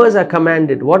reapers are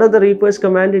commanded. What are the reapers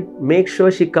commanded? Make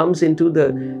sure she comes into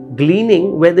the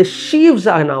gleaning where the sheaves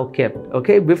are now kept.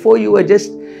 Okay, before you were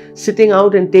just sitting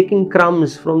out and taking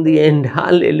crumbs from the end.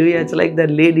 Hallelujah. It's like that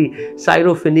lady,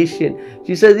 Syrophoenician.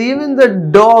 She says, even the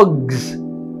dogs,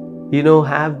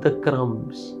 have the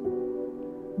crumbs.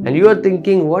 And you are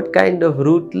thinking, what kind of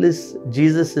ruthless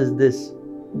Jesus is this?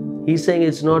 He's saying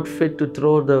it's not fit to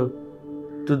throw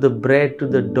the bread to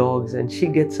the dogs. And she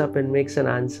gets up and makes an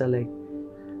answer like,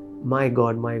 my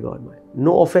God, my God, my.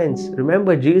 No offense.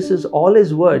 Remember, Jesus, all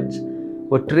his words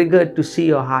were triggered to see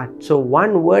your heart. So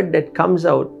one word that comes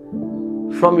out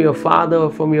from your father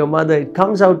or from your mother, it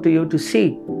comes out to you to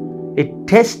see. It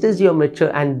tests your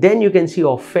mature, and then you can see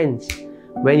offense.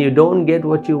 When you don't get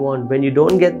what you want, when you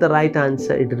don't get the right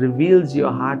answer, it reveals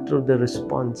your heart through the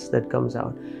response that comes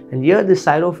out. And here the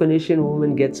Syrophoenician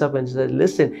woman gets up and says,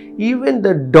 listen, even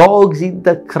the dogs eat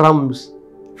the crumbs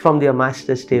from their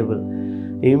master's table.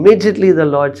 Immediately the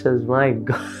Lord says, my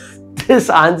God, this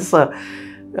answer,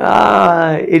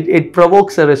 it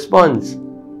provokes a response.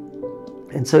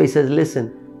 And so he says,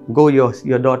 listen, go,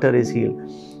 your daughter is healed.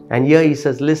 And here he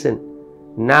says, listen,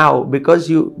 now, because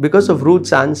of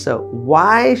Ruth's answer,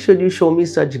 why should you show me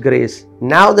such grace?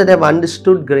 Now that I've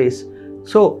understood grace.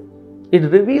 So, it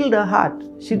revealed her heart.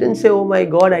 She didn't say, oh my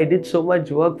God, I did so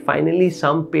much work. Finally,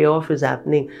 some payoff is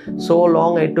happening. So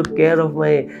long I took care of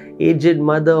my aged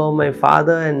mother or my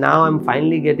father, and now I'm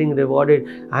finally getting rewarded.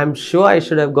 I'm sure I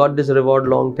should have got this reward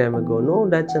long time ago. No,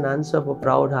 that's an answer of a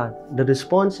proud heart. The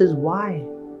response is, why?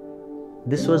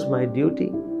 This was my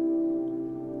duty.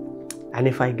 And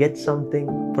if I get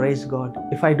something, praise God.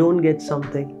 If I don't get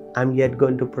something, I'm yet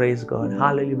going to praise God.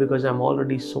 Hallelujah, because I'm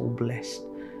already so blessed.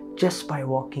 Just by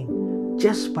walking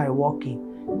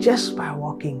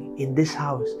in this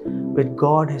house, where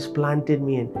God has planted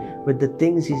me in, with the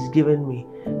things He's given me,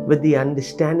 with the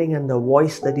understanding and the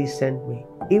voice that He sent me.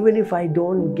 Even if I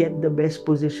don't get the best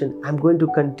position, I'm going to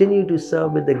continue to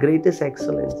serve with the greatest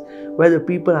excellence. Whether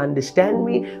people understand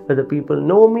me, whether people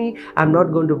know me, I'm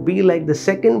not going to be like the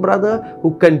second brother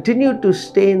who continued to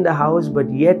stay in the house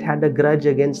but yet had a grudge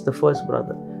against the first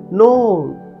brother.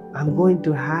 No, I'm going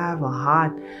to have a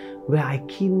heart where I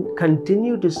can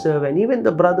continue to serve. And even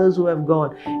the brothers who have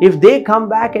gone, if they come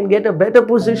back and get a better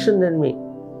position than me,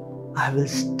 I will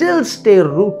still stay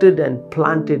rooted and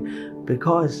planted,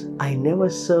 because I never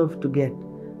served to get.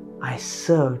 I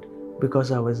served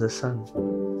because I was a son.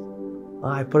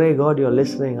 I pray God you're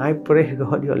listening. I pray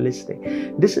God you're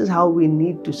listening. This is how we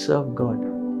need to serve God.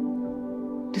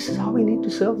 This is how we need to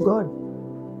serve God.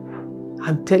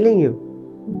 I'm telling you,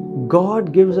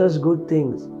 God gives us good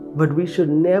things, but we should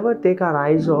never take our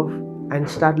eyes off and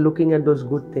start looking at those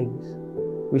good things.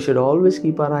 We should always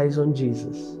keep our eyes on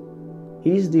Jesus.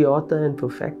 He's the author and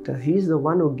perfecter. He's the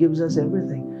one who gives us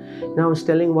everything. Now I was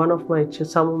telling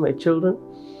some of my children,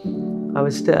 I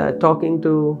was talking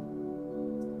to,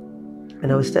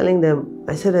 and I was telling them,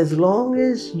 I said, as long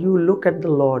as you look at the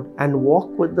Lord and walk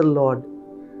with the Lord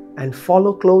and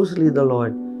follow closely the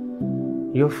Lord,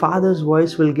 your Father's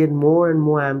voice will get more and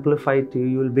more amplified to you.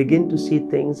 You will begin to see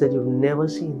things that you've never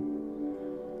seen.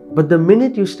 But the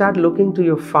minute you start looking to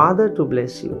your Father to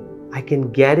bless you, I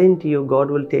can guarantee you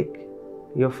God will take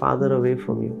your father away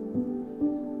from you.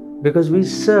 Because we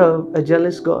serve a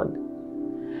jealous God.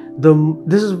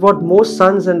 This is what most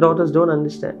sons and daughters don't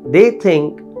understand. They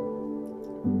think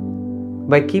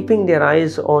by keeping their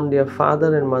eyes on their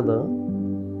father and mother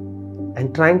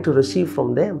and trying to receive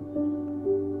from them,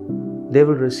 they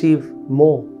will receive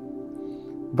more.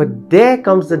 But there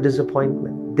comes the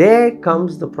disappointment. There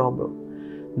comes the problem.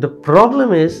 The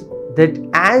problem is that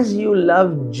as you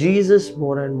love Jesus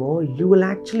more and more, you will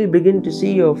actually begin to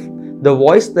see the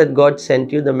voice that God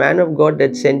sent you, the man of God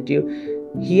that sent you,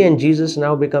 he and Jesus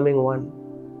now becoming one.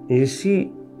 You see,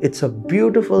 it's a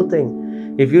beautiful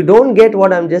thing. If you don't get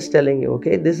what I'm just telling you,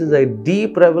 okay, this is a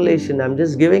deep revelation. I'm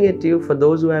just giving it to you for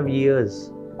those who have ears,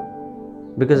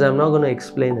 because I'm not going to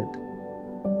explain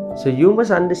it. So you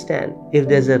must understand, if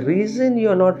there's a reason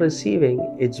you're not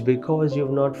receiving, it's because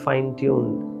you've not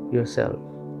fine-tuned yourself.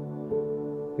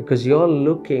 Because you're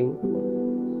looking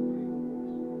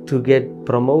to get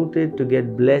promoted, to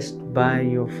get blessed by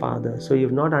your Father. So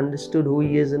you've not understood who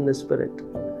He is in the Spirit.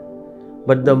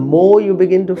 But the more you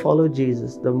begin to follow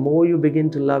Jesus, the more you begin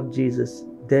to love Jesus,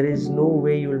 there is no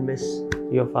way you'll miss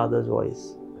your Father's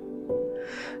voice.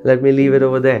 Let me leave it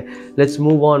over there. Let's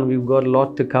move on. We've got a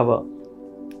lot to cover.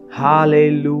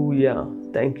 Hallelujah.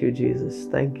 Thank you, Jesus.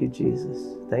 Thank you,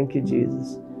 Jesus. Thank you,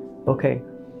 Jesus. Okay.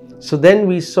 So then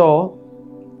we saw,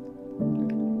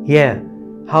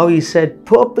 how He said,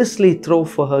 purposely throw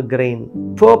for her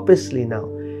grain. Purposely now.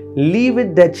 Leave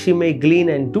it that she may glean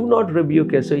and do not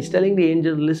rebuke her. So He's telling the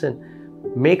angel, listen,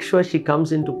 make sure she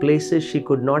comes into places she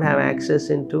could not have access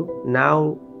into.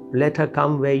 Now let her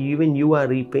come where even you are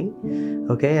reaping.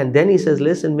 Okay. And then He says,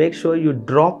 listen, make sure you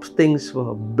drop things for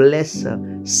her. Bless her.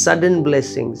 Sudden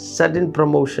blessings, sudden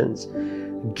promotions.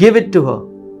 Give it to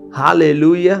her.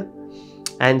 Hallelujah.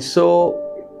 And so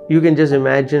you can just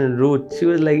imagine Ruth. She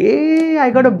was like, hey, I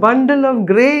got a bundle of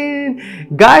grain.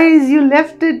 Guys, you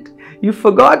left it. You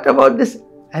forgot about this.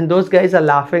 And those guys are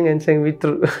laughing and saying, we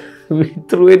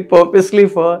threw it purposely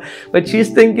for her. But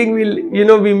she's thinking,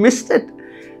 we missed it.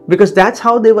 Because that's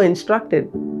how they were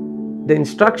instructed. The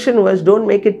instruction was, don't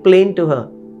make it plain to her.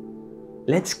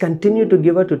 Let's continue to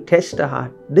give her to test her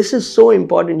heart. This is so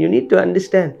important. You need to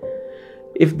understand.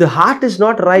 If the heart is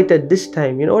not right at this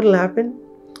time, you know what will happen?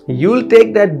 You'll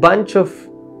take that bunch of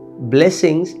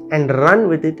blessings and run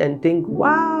with it and think,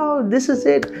 wow, this is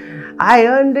it. I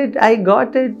earned it. I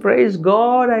got it. Praise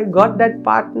God. I got that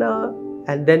partner.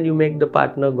 And then you make the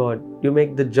partner God. You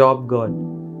make the job God.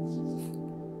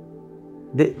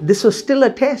 This was still a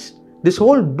test. This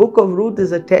whole book of Ruth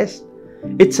is a test.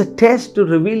 It's a test to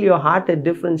reveal your heart at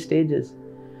different stages.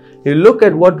 You look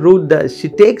at what Ruth does. She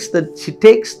takes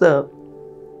the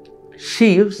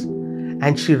sheaves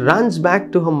and she runs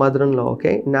back to her mother-in-law.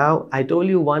 Okay. Now I told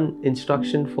you one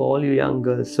instruction for all you young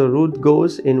girls. So Ruth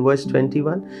goes in verse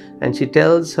 21 and she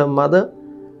tells her mother,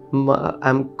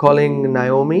 I'm calling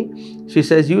Naomi. She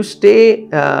says, you stay.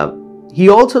 He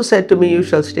also said to me, you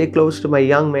shall stay close to my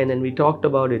young men. And we talked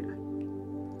about it.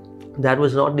 That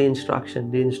was not the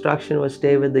instruction. The instruction was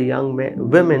stay with the young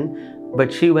women.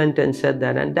 But she went and said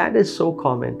that. And that is so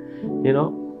common. You know,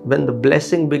 when the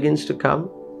blessing begins to come,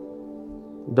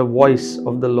 the voice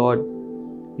of the Lord,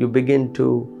 you begin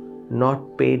to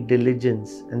not pay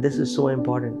diligence. And this is so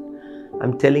important.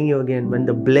 I'm telling you again, when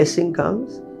the blessing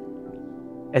comes,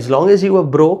 as long as you were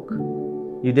broke,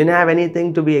 you didn't have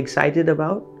anything to be excited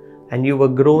about, and you were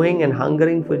growing and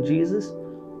hungering for Jesus,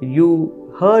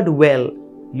 you heard well,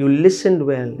 you listened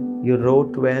well, you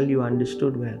wrote well, you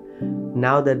understood well.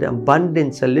 Now that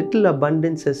abundance, a little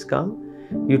abundance has come,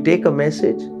 you take a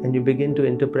message and you begin to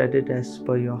interpret it as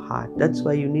per your heart. That's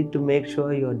why you need to make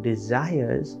sure your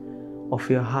desires of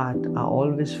your heart are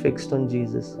always fixed on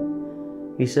Jesus.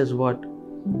 He says what?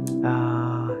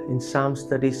 In Psalms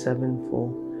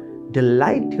 37:4,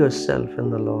 delight yourself in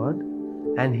the Lord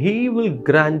and He will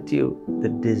grant you the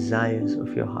desires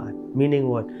of your heart. Meaning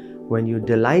what? When you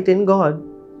delight in God,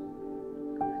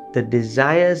 the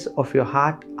desires of your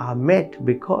heart are met,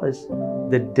 because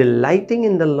the delighting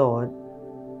in the Lord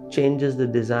changes the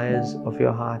desires of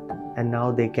your heart, and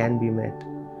now they can be met.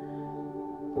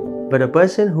 But a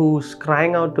person who's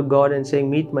crying out to God and saying,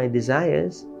 meet my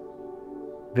desires,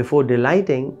 before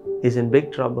delighting, is in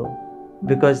big trouble.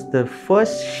 Because the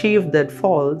first sheaf that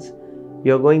falls,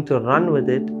 you're going to run with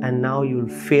it, and now you'll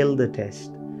fail the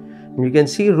test. And you can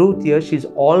see Ruth here, she's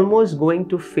almost going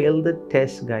to fail the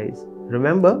test, guys.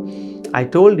 Remember, I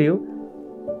told you,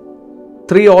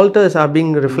 3 altars are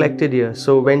being reflected here.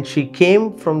 So when she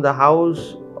came from the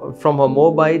house, from her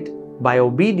Moabite, by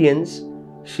obedience,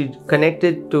 she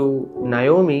connected to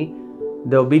Naomi.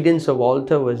 The obedience of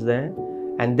altar was there.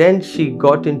 And then she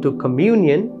got into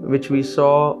communion, which we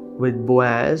saw with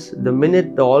Boaz. The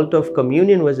minute the altar of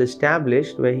communion was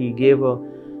established, where he gave her,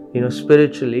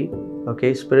 spiritually,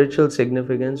 spiritual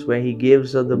significance, where he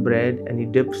gives her the bread and he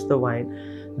dips the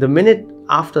wine. The minute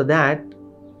after that,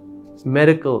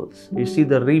 miracles. You see,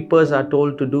 the reapers are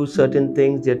told to do certain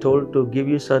things. They're told to give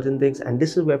you certain things. And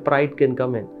this is where pride can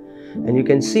come in. And you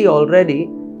can see already,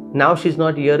 now she's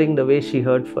not hearing the way she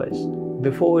heard first.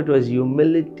 Before it was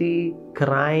humility,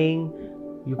 crying,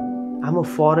 I'm a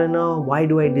foreigner, why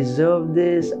do I deserve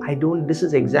this? This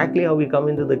is exactly how we come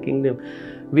into the kingdom.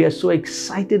 We are so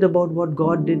excited about what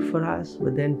God did for us,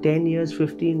 but then 10 years,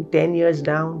 10 years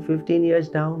down, 15 years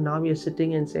down, now we are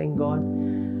sitting and saying, God,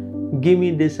 give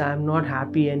me this, I'm not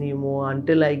happy anymore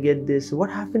until I get this. What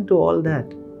happened to all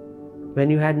that? when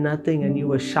you had nothing and you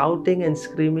were shouting and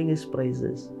screaming His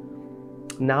praises.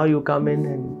 Now you come in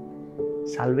and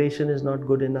salvation is not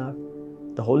good enough.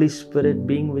 The Holy Spirit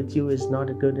being with you is not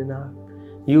good enough.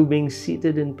 You being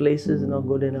seated in places is not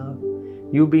good enough.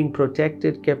 You being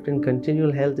protected, kept in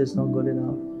continual health is not good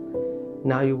enough.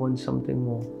 Now you want something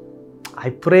more. I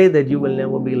pray that you will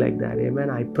never be like that. Amen.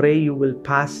 I pray you will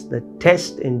pass the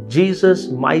test in Jesus'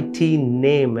 mighty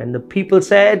name. And the people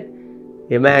said,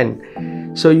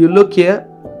 Amen. So you look here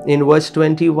in verse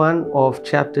 21 of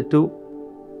chapter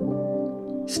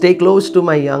 2. Stay close to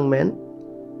my young men,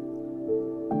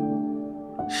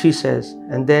 she says.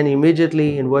 And then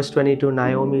immediately in verse 22,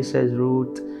 Naomi says,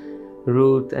 Ruth,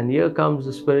 and here comes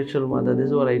the spiritual mother. This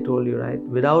is what I told you, right?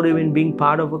 Without even being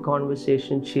part of a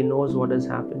conversation, she knows what has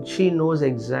happened. She knows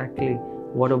exactly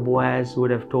what a Boaz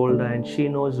would have told her, and she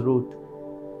knows Ruth.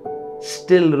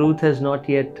 Still, Ruth has not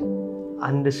yet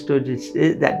understood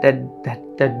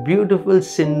that beautiful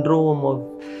syndrome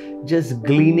of just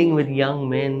gleaning with young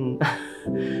men,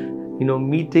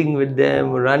 meeting with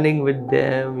them, running with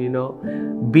them,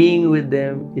 being with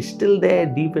them is still there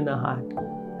deep in her heart.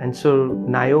 And so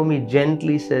Naomi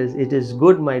gently says, it is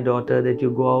good, my daughter, that you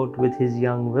go out with his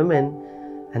young women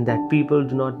and that people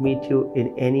do not meet you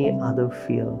in any other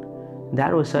field.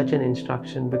 That was such an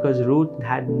instruction because Ruth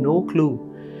had no clue.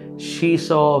 She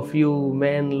saw a few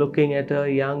men looking at her,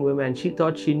 young women. She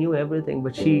thought she knew everything,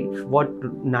 but what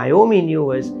Naomi knew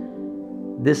was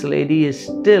this lady is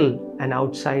still an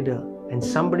outsider, and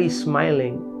somebody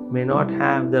smiling may not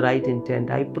have the right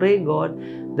intent. I pray, God,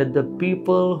 that the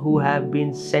people who have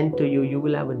been sent to you, you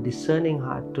will have a discerning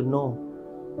heart to know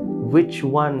which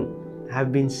one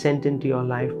have been sent into your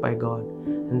life by God,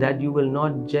 and that you will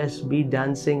not just be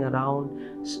dancing around,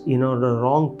 the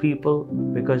wrong people,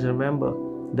 because remember,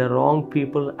 the wrong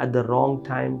people at the wrong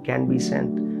time can be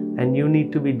sent, and you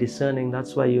need to be discerning.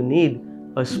 That's why you need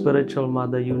a spiritual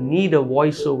mother. You need a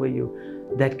voice over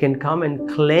you that can come and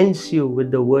cleanse you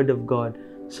with the word of God,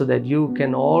 so that you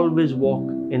can always walk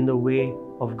in the way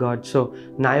of God. So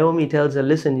Naomi tells her,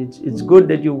 listen, it's good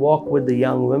that you walk with the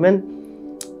young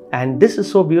women. And this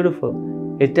is so beautiful.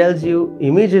 It tells you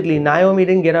immediately, Naomi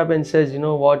didn't get up and says, you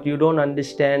know what, you don't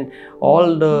understand.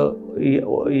 All the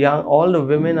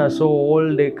women are so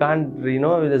old, they can't,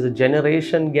 there's a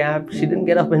generation gap. She didn't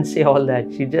get up and say all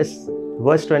that. She just,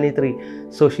 verse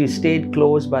 23, so she stayed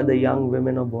close by the young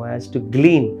women of Boaz to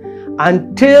glean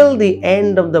until the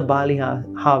end of the barley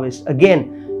harvest.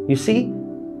 Again, you see,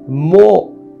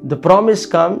 more, the promise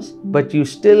comes, but you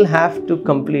still have to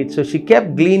complete. So she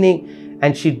kept gleaning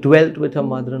and she dwelt with her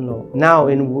mother-in-law. Now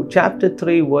in chapter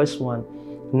 3, verse 1,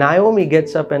 Naomi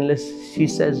gets up and she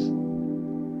says,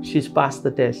 she's passed the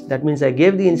test. That means I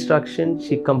gave the instruction,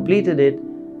 she completed it,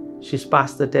 she's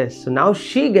passed the test. So now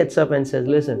she gets up and says,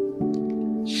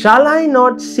 listen, shall I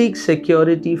not seek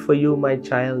security for you, my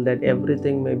child, that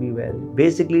everything may be well?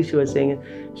 Basically, she was saying,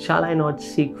 shall I not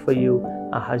seek for you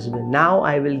a husband? Now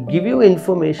I will give you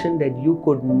information that you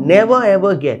could never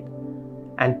ever get.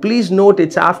 And please note,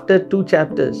 it's after 2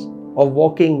 chapters of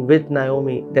walking with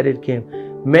Naomi that it came.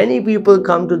 Many people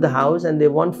come to the house and they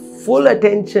want full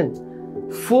attention,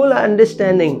 full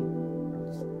understanding.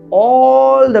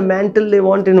 All the mantle they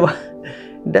want in one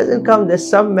doesn't come. There's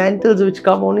some mantles which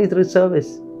come only through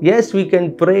service. Yes, we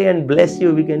can pray and bless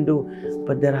you, we can do.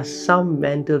 But there are some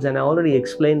mantles, and I already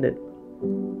explained it,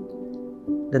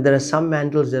 that there are some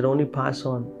mantles that only pass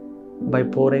on by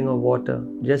pouring of water.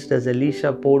 Just as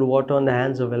Elisha poured water on the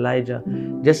hands of Elijah,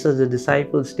 just as the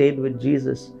disciples stayed with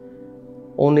Jesus,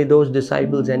 only those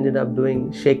disciples ended up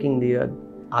shaking the earth.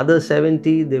 Other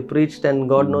 70, they preached and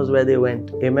God knows where they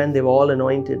went. Amen. They were all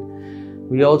anointed.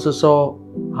 We also saw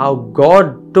how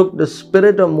God took the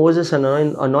spirit of Moses and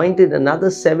anointed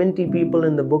another 70 people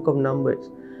in the book of Numbers.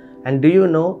 And do you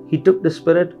know, he took the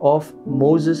spirit of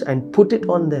Moses and put it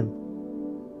on them.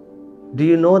 Do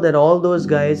you know that all those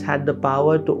guys had the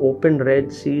power to open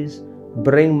Red Seas,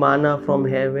 bring manna from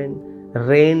heaven,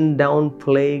 rain down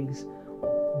plagues,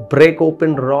 break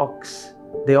open rocks?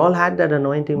 They all had that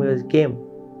anointing because it came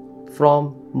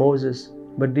from Moses.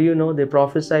 But do you know, they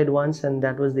prophesied once and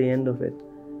that was the end of it.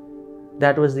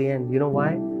 That was the end. You know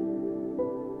why?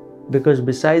 Because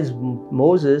besides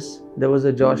Moses, there was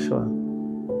a Joshua.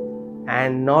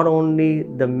 And not only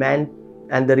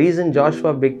and the reason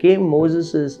Joshua became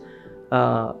Moses's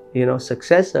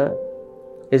successor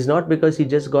is not because he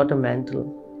just got a mantle.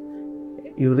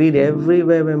 You read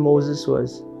everywhere where Moses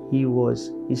was, he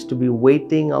used to be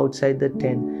waiting outside the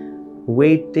tent,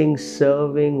 waiting,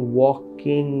 serving,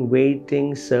 walking,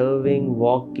 waiting, serving,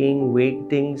 walking,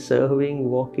 waiting, serving,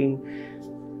 walking,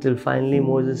 till finally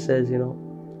Moses says,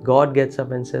 God gets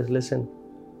up and says, listen,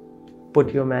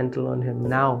 put your mantle on him.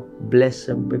 Now bless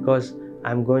him, because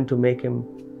I'm going to make him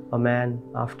a man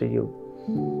after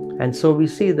you. And so we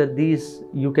see that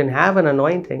you can have an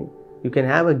anointing, you can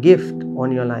have a gift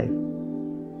on your life,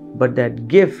 but that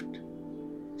gift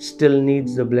still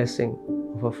needs the blessing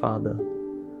of a father.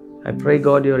 I pray,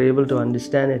 God, you're able to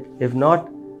understand it. If not,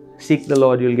 seek the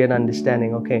Lord, you'll get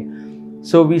understanding. Okay.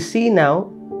 So we see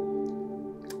now,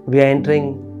 we are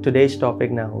entering today's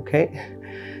topic now. Okay.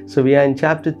 So we are in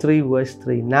chapter 3, verse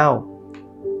 3. Now,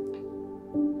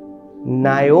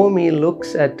 Naomi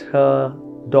looks at her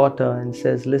daughter and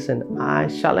says, listen,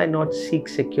 shall I not seek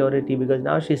security? Because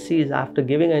now she sees, after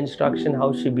giving her instruction,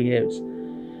 how she behaves.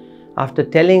 After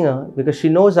telling her, because she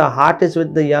knows her heart is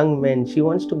with the young men, she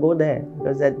wants to go there,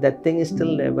 because that thing is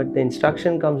still there. But the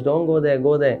instruction comes, don't go there,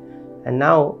 go there. And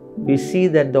now we see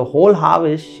that the whole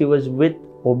harvest she was with,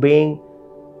 obeying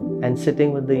and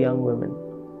sitting with the young women.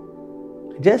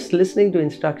 Just listening to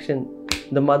instruction,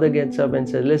 the mother gets up and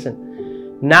says,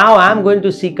 listen, now I'm going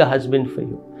to seek a husband for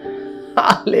you.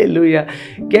 Hallelujah.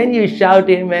 Can you shout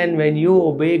amen? When you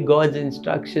obey God's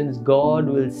instructions, God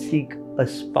will seek a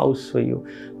spouse for you.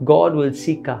 God will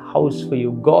seek a house for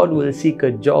you. God will seek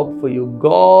a job for you.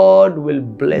 God will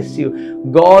bless you.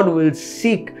 God will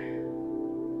seek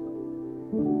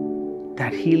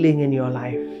that healing in your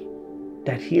life,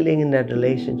 that healing in that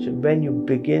relationship when you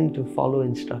begin to follow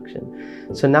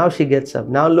instruction. So now she gets up.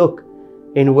 Now look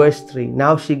in verse 3.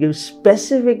 Now she gives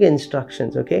specific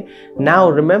instructions. Okay. Now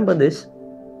remember this.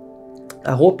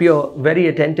 I hope you're very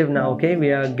attentive now. Okay.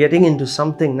 We are getting into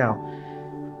something now,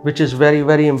 which is very,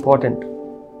 very important.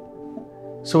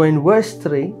 So in verse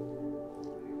 3,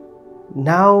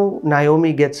 now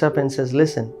Naomi gets up and says,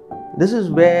 listen, this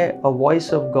is where a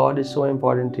voice of God is so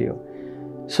important to you.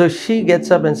 So she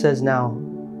gets up and says, now,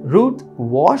 Ruth,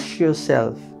 wash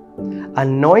yourself,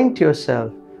 anoint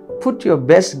yourself, put your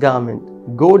best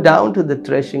garment, go down to the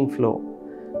threshing floor,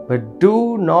 but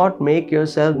do not make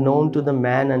yourself known to the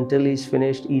man until he's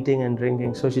finished eating and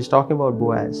drinking. So she's talking about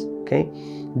Boaz. Okay.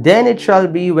 Then it shall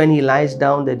be when he lies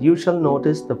down that you shall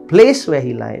notice the place where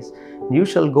he lies. You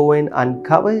shall go in,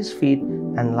 uncover his feet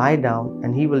and lie down,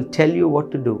 and he will tell you what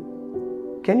to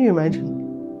do. Can you imagine?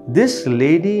 This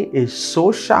lady is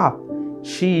so sharp.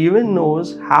 She even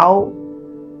knows how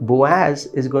Boaz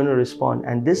is going to respond.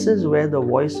 And this is where the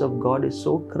voice of God is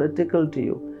so critical to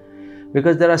you.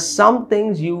 Because there are some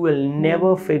things you will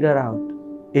never figure out.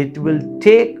 It will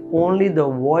take only the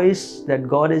voice that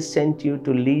God has sent you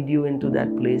to lead you into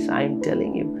that place. I'm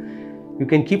telling you. You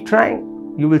can keep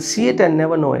trying. You will see it and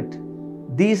never know it.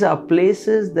 These are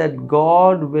places that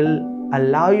God will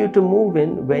allow you to move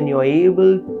in when you're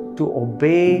able to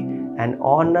obey and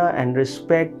honor and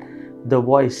respect the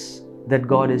voice that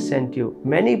God has sent you.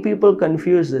 Many people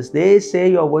confuse this. They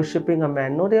say you're worshipping a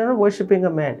man. No, they are not worshipping a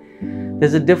man.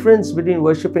 There's a difference between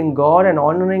worshipping God and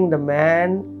honoring the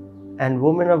man and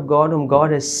woman of God whom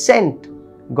God has sent.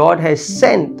 God has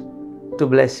sent to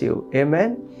bless you.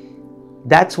 Amen.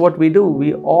 That's what we do.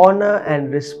 We honor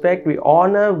and respect. We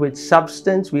honor with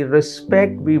substance. We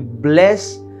respect. We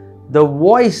bless the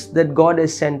voice that God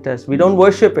has sent us. We don't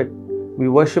worship it. We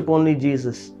worship only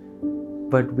Jesus.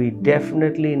 But we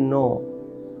definitely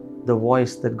know the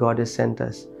voice that God has sent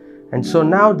us. And so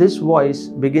now this voice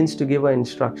begins to give her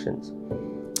instructions.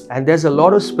 And there's a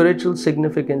lot of spiritual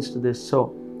significance to this.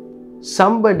 So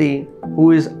somebody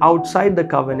who is outside the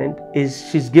covenant,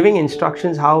 she's giving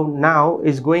instructions how now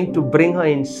is going to bring her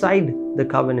inside the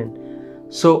covenant.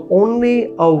 So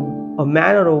only a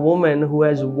man or a woman who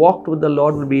has walked with the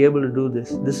Lord will be able to do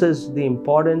this. This is the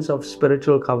importance of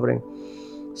spiritual covering.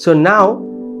 So now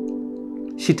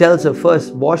she tells her,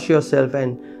 first, wash yourself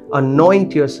and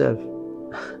anoint yourself.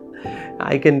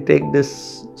 I can take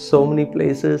this so many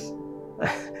places.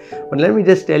 But let me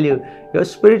just tell you, your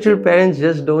spiritual parents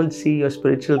just don't see your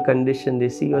spiritual condition. They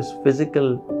see your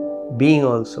physical being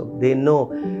also. They know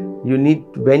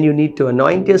when you need to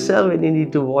anoint yourself and you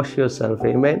need to wash yourself.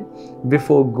 Amen.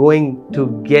 Before going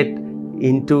to get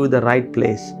into the right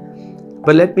place.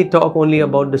 But let me talk only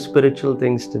about the spiritual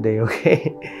things today,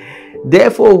 okay?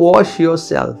 Therefore, wash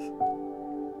yourself.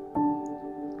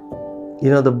 You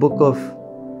know, the book of,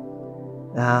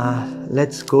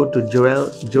 let's go to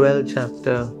Joel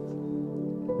chapter,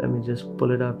 let me just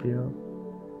pull it up here.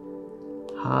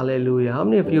 Hallelujah. How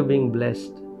many of you are being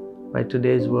blessed by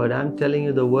today's word? I'm telling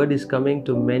you, the word is coming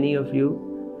to many of you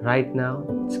right now.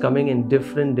 It's coming in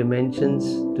different dimensions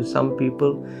to some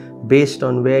people based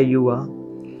on where you are.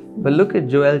 But look at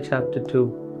Joel chapter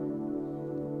 2,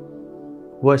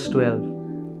 verse 12.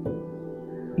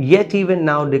 Yet even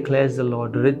now declares the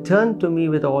Lord, return to me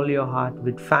with all your heart,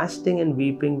 with fasting and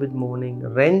weeping, with mourning.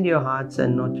 Rend your hearts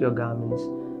and not your garments.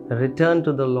 Return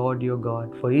to the Lord your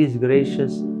God, for he is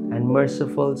gracious and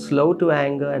merciful, slow to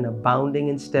anger and abounding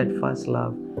in steadfast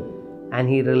love, and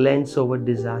he relents over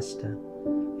disaster.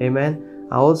 Amen.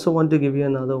 I also want to give you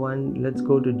another one. Let's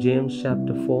go to James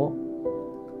chapter 4.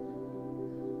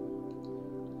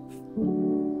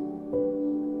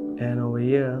 And over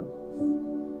here,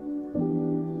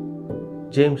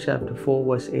 James chapter 4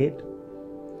 verse 8.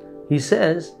 He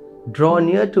says, draw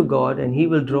near to God and he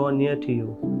will draw near to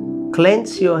you.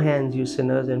 Cleanse your hands, you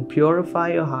sinners, and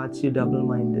purify your hearts, you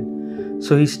double-minded.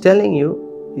 So he's telling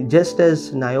you, just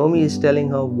as Naomi is telling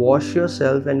her, wash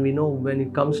yourself, and we know when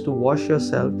it comes to wash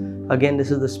yourself, again, this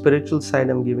is the spiritual side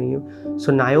I'm giving you.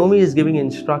 So Naomi is giving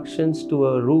instructions to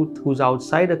a Ruth who's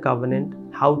outside a covenant,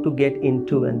 how to get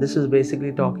into, and this is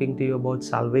basically talking to you about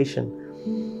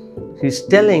salvation. He's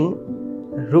telling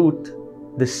Ruth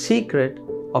the secret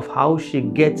of how she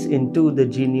gets into the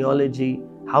genealogy,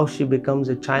 how she becomes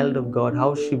a child of God,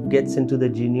 how she gets into the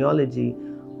genealogy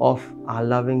of our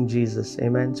loving Jesus.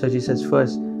 Amen. So she says,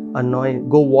 first, anoint,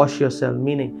 go wash yourself,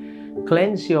 meaning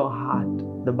cleanse your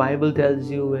heart. The Bible tells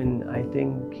you in, I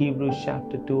think, Hebrews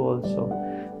chapter 2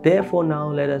 also. Therefore now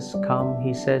let us come,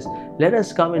 he says, let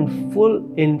us come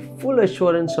in full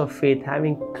assurance of faith,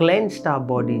 having cleansed our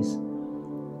bodies,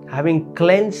 having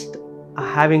cleansed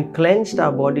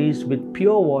our bodies with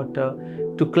pure water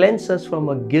to cleanse us from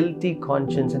a guilty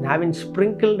conscience, and having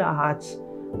sprinkled our hearts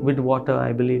with water,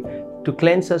 I believe, to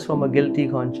cleanse us from a guilty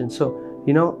conscience. So,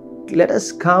 let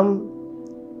us come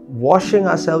washing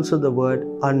ourselves with the word,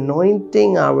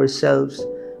 anointing ourselves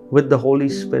with the Holy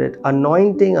Spirit,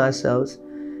 anointing ourselves,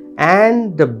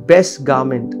 and the best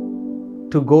garment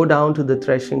to go down to the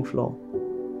threshing floor.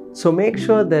 So make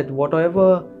sure that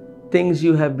whatever things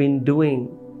you have been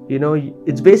doing,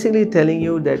 it's basically telling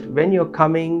you that when you're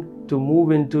coming to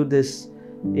move into this,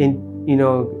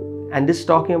 and this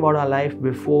talking about our life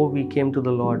before we came to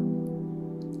the Lord,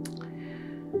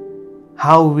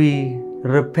 how we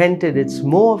repented. It's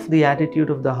more of the attitude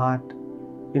of the heart.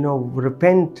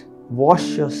 Repent, wash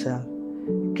yourself,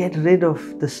 get rid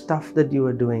of the stuff that you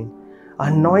are doing.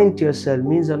 Anoint yourself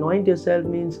means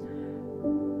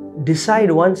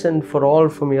decide once and for all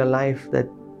from your life that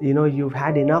you've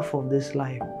had enough of this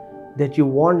life, that you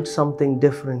want something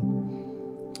different.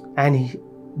 And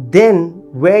then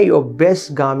wear your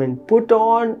best garment, put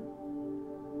on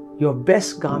your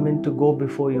best garment to go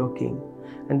before your King.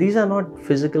 And these are not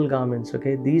physical garments,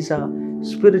 okay? These are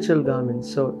spiritual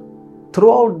garments. So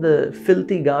throw out the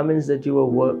filthy garments that you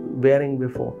were wearing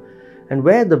before and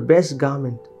wear the best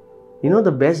garment.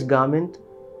 The best garment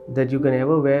that you can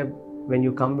ever wear when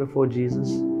you come before Jesus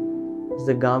is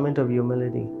the garment of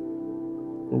humility.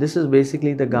 And this is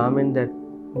basically the garment that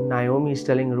Naomi is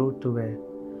telling Ruth to wear.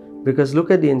 Because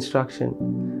look at the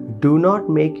instruction. Do not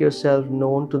make yourself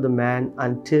known to the man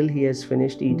until he has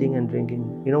finished eating and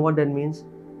drinking. You know what that means?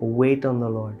 Wait on the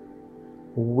Lord.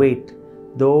 Wait.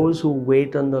 Those who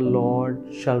wait on the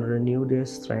Lord shall renew their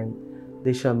strength.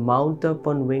 They shall mount up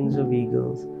on wings of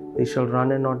eagles. They shall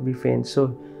run and not be faint.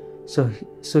 So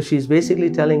she's basically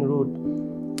telling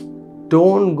Ruth,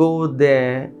 don't go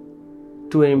there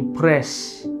to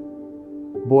impress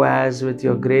Boaz with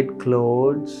your great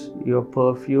clothes, your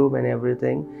perfume and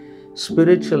everything.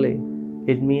 Spiritually,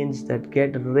 it means that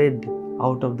get rid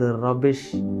out of the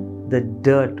rubbish, the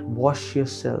dirt, wash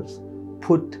yourselves,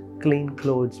 put clean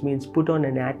clothes, means put on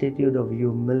an attitude of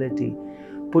humility.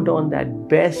 Put on that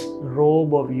best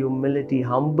robe of humility,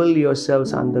 humble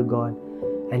yourselves under God,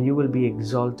 and you will be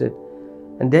exalted.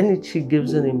 And then she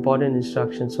gives an important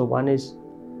instruction. So one is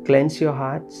cleanse your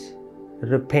hearts,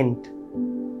 repent,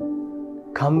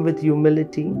 come with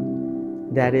humility,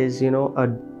 that is,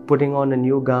 putting on a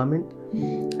new garment.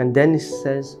 And then it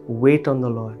says, wait on the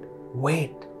Lord.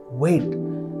 Wait.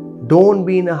 Don't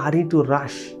be in a hurry to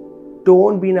rush.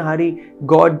 Don't be in a hurry.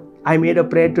 God, I made a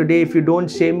prayer today. If you don't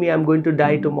save me, I'm going to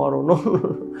die tomorrow.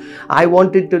 No. I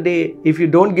want it today. If you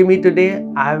don't give me today,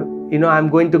 I'm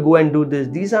going to go and do this.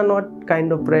 These are not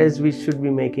kind of prayers we should be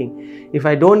making. If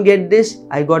I don't get this,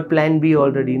 I got plan B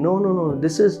already. No.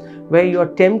 This is where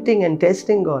you're tempting and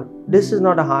testing God. This is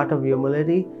not a heart of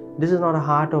humility. This is not a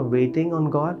heart of waiting on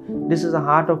God. This is a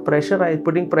heart of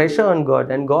putting pressure on God.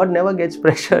 And God never gets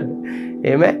pressured.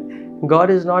 Amen.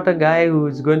 God is not a guy who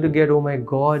is going to get, oh my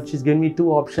God, she's given me two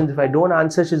options. If I don't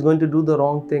answer, she's going to do the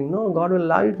wrong thing. No, God will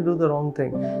allow you to do the wrong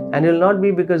thing. And it will not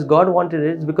be because God wanted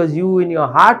it. It's because you in your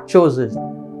heart chose it.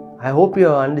 I hope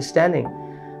you're understanding.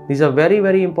 These are very,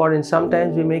 very important.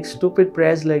 Sometimes we make stupid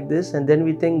prayers like this and then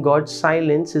we think God's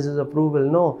silence is His approval.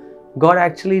 No, God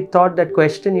actually thought that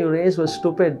question you raised was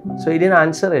stupid, so He didn't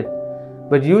answer it.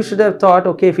 But you should have thought,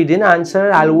 okay, if He didn't answer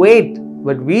it, I'll wait.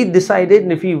 But we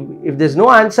decided, if there's no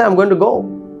answer, I'm going to go.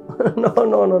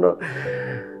 No.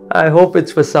 I hope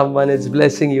it's for someone. It's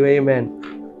blessing you. Amen.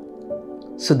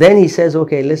 So then He says,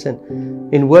 okay, listen.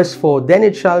 In verse 4, then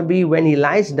it shall be when he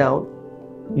lies down,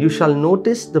 you shall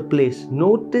notice the place.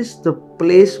 Notice the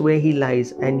place where he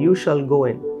lies, and you shall go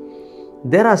in.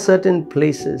 There are certain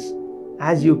places,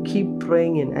 as you keep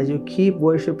praying in, as you keep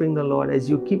worshiping the Lord, as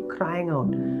you keep crying out,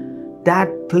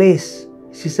 that place,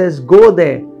 she says, go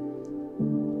there.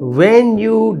 When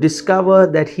you discover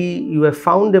that you have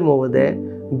found him over there,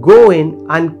 go in,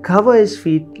 uncover his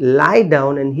feet, lie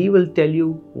down, and he will tell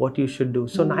you what you should do.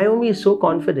 So Naomi is so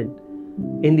confident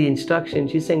in the instruction.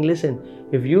 She's saying, listen,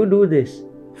 if you do this,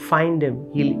 find him.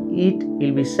 He'll eat,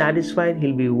 he'll be satisfied,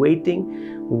 he'll be waiting.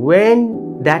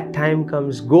 When that time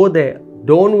comes, go there.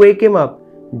 Don't wake him up.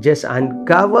 Just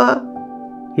uncover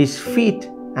his feet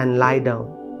and lie down,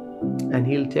 and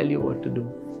he'll tell you what to do.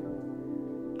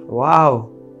 Wow,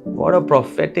 what a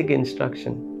prophetic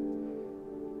instruction.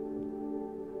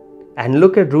 And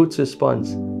look at Ruth's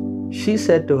response. She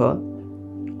said to her,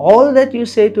 all that you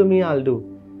say to me, I'll do.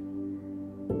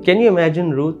 Can you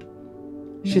imagine Ruth?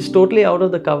 She's totally out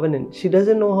of the covenant. She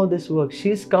doesn't know how this works.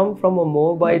 She's come from a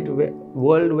Moabite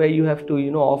world where you have to,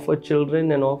 offer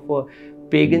children and offer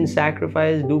pagan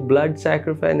sacrifice, do blood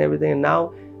sacrifice and everything. And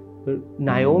now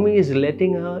Naomi is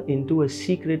letting her into a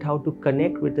secret how to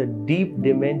connect with a deep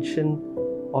dimension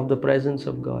of the presence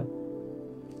of God.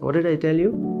 What did I tell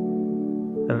you?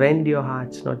 Rend your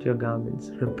hearts, not your garments.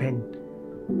 Repent.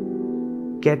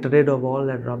 Get rid of all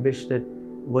that rubbish that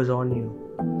was on you.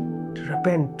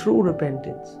 Repent, true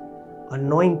repentance.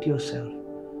 Anoint yourself.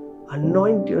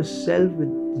 Anoint yourself with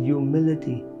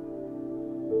humility.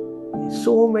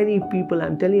 So many people,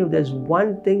 I'm telling you, there's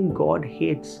one thing God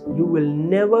hates. You will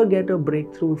never get a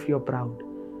breakthrough if you're proud.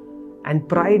 And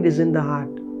pride is in the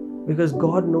heart, because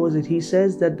God knows it. He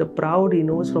says that the proud He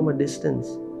knows from a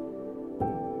distance.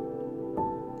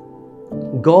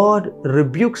 God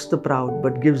rebukes the proud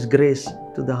but gives grace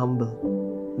to the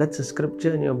humble. That's a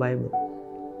scripture in your Bible.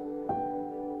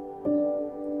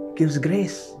 Gives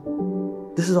grace.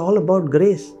 This is all about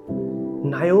grace.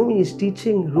 Naomi is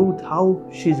teaching Ruth how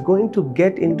she's going to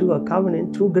get into a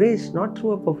covenant through grace, not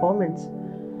through a performance,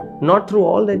 not through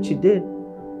all that she did,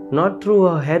 not through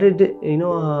her heritage,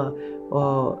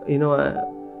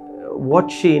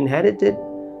 what she inherited,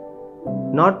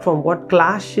 not from what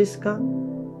class she's come,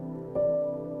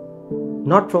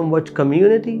 not from what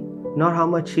community, not how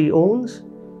much she owns.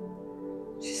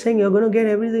 She's saying you're going to get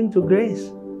everything through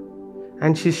grace.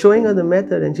 And she's showing her the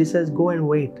method, and she says, go and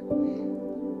wait.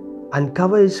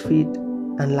 Uncover his feet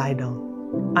and lie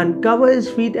down. Uncover his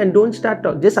feet and don't start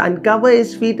talking. Just uncover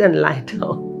his feet and lie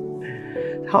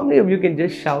down. How many of you can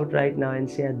just shout right now and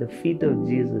say, at the feet of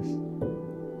Jesus,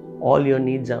 all your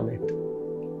needs are met?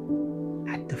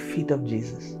 At the feet of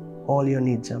Jesus, all your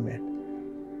needs are met.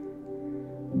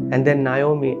 And then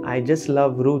Naomi, I just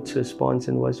love Ruth's response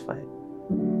in verse 5.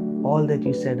 All that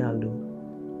you said, I'll do.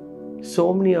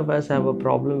 So many of us have a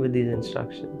problem with these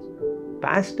instructions.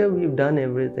 Pastor, we've done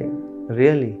everything.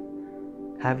 Really?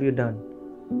 Have you done?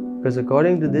 Because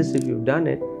according to this, if you've done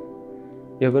it,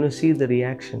 you're going to see the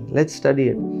reaction. Let's study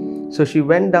it. So she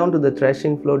went down to the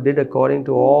threshing floor, did according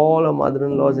to all her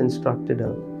mother-in-laws instructed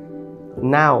her.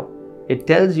 Now, it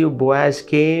tells you Boaz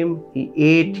came, he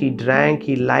ate, he drank,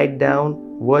 he lied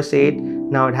down. Verse 8,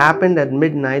 now it happened at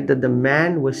midnight that the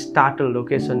man was startled.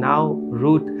 Okay, so now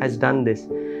Ruth has done this.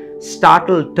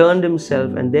 Startled, turned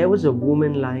himself, and there was a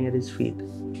woman lying at his feet.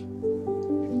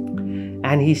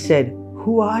 And he said,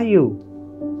 who are you?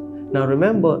 Now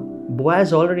remember,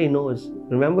 Boaz already knows.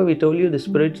 Remember we told you the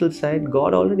spiritual side,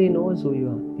 God already knows who you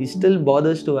are. He still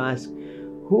bothers to ask,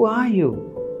 who are you?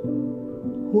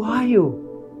 Who are you?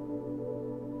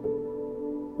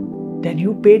 That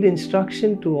you paid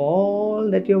instruction to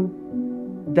all that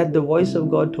the voice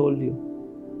of God told you.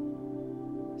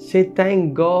 Say,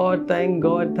 thank God, thank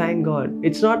God, thank God.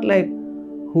 It's not like,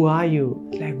 who are you?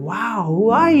 It's like, wow, who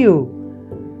are you?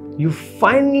 You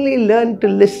finally learned to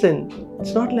listen.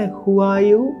 It's not like, who are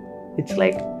you? It's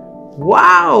like,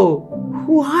 wow,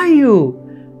 who are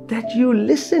you? That you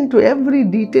listened to every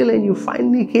detail and you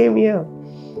finally came here.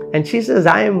 And she says,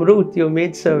 I am Ruth, your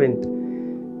maidservant.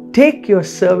 Take your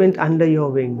servant under your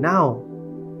wing. Now,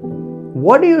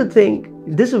 what do you think?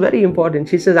 This is very important.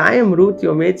 She says, I am Ruth,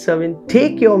 your maidservant.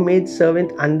 Take your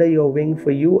maidservant under your wing,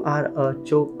 for you are a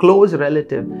close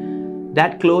relative.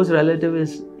 That close relative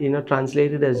is,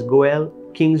 translated as Goel,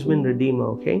 kinsman, redeemer,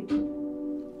 okay?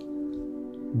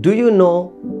 Do you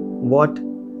know what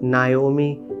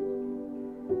Naomi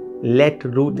let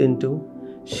Ruth into?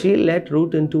 She let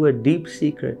Ruth into a deep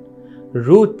secret.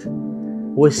 Ruth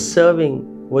was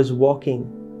serving, was walking,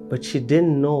 but she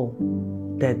didn't know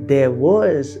that there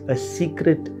was a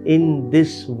secret in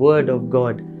this word of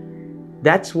God.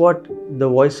 That's what the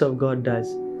voice of God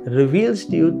does. Reveals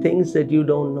to you things that you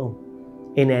don't know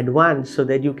in advance so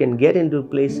that you can get into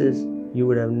places you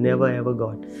would have never ever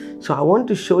got. So I want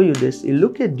to show you this. You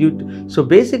look at So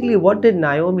basically, what did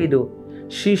Naomi do?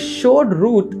 She showed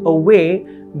Ruth a way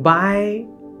by,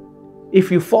 if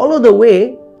you follow the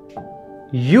way,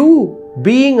 you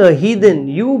being a heathen,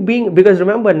 because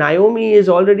remember, Naomi is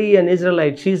already an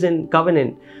Israelite, she's in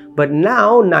covenant. But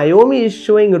now Naomi is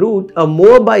showing Ruth, a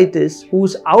Moabitess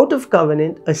who's out of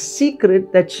covenant, a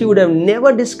secret that she would have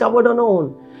never discovered on her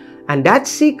own. And that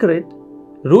secret,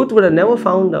 Ruth would have never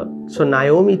found out. So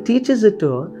Naomi teaches it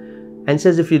to her and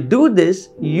says, if you do this,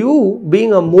 you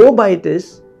being a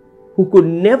Moabitess who could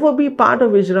never be part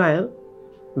of Israel,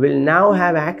 will now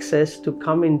have access to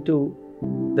come into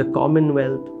the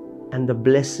commonwealth and the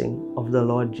blessing of the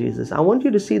Lord Jesus. I want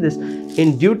you to see this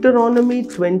in Deuteronomy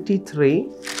 23.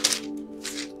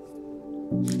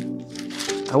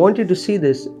 I want you to see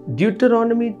this.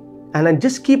 Deuteronomy, and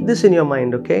just keep this in your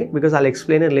mind, okay? Because I'll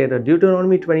explain it later.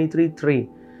 Deuteronomy 23:3.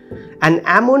 An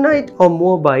Ammonite or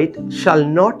Moabite shall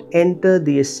not enter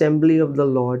the assembly of the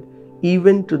Lord,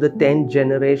 even to the 10th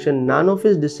generation. None of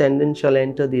his descendants shall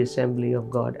enter the assembly of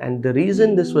God. And the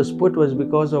reason this was put was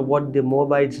because of what the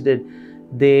Moabites did.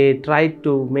 They tried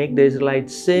to make the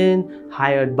Israelites sin,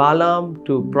 hired Balaam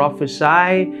to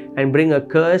prophesy and bring a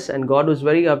curse, and God was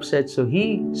very upset. So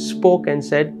he spoke and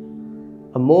said,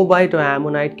 a Moabite or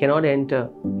Ammonite cannot enter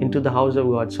into the house of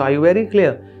God. So are you very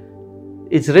clear?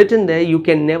 It's written there, you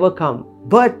can never come.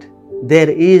 But there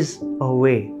is a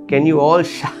way. Can you all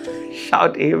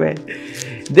shout amen?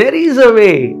 There is a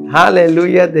way,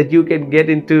 hallelujah, that you can get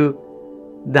into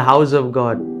the house of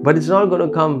God. But it's not going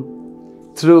to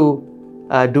come through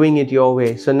doing it your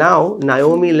way. So now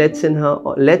Naomi lets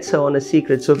her on a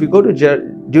secret. So if you go to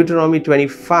Deuteronomy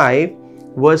 25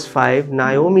 verse 5,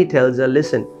 Naomi tells her,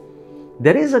 listen,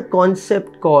 there is a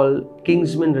concept called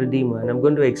kinsman redeemer, and I'm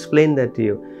going to explain that to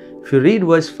you. If you read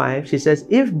verse 5, she says,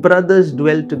 if brothers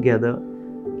dwell together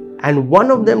and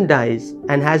one of them dies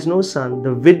and has no son,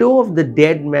 the widow of the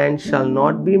dead man shall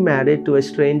not be married to a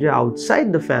stranger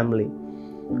outside the family.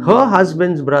 Her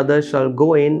husband's brother shall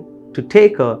go in to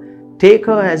take her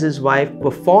as his wife,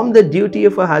 perform the duty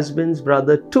of her husband's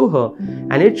brother to her,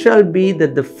 and it shall be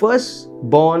that the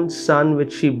firstborn son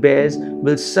which she bears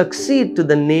will succeed to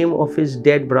the name of his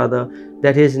dead brother,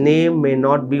 that his name may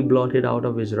not be blotted out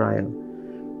of Israel.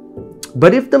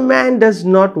 But if the man does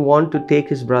not want to take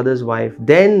his brother's wife,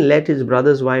 then let his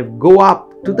brother's wife go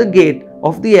up to the gate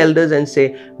of the elders and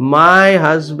say, my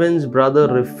husband's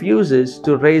brother refuses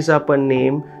to raise up a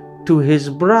name to his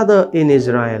brother in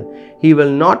Israel. He will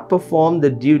not perform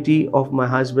the duty of my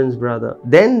husband's brother.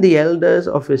 Then the elders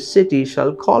of his city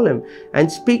shall call him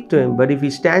and speak to him. But if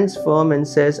he stands firm and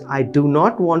says, I do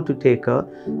not want to take her,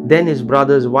 then his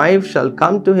brother's wife shall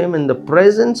come to him in the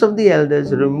presence of the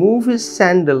elders, remove his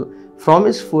sandal from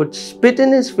his foot, spit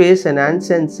in his face, and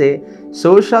answer and say,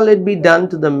 so shall it be done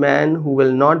to the man who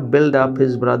will not build up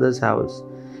his brother's house.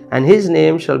 And his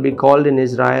name shall be called in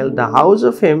Israel, the house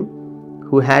of him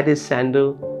who had his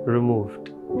sandal removed.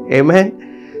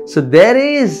 Amen. So there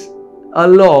is a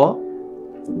law,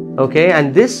 okay,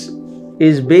 and this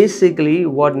is basically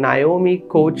what Naomi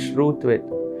coached Ruth with.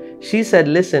 She said,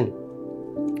 listen,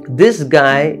 this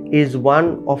guy is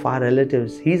one of our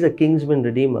relatives. He's a kinsman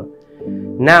redeemer.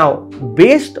 Now,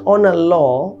 based on a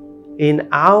law in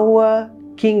our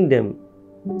kingdom,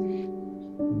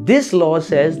 this law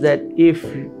says that if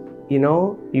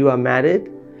you are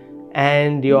married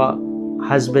and your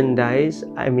husband dies,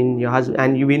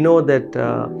 we know that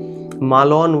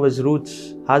Mahlon was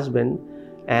Ruth's husband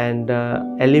and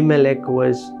Elimelech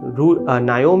was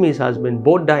Naomi's husband.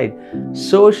 Both died.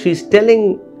 So she's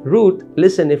telling Ruth,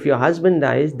 listen, if your husband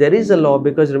dies, there is a law,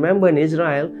 because remember, in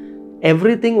Israel,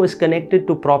 everything was connected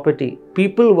to property.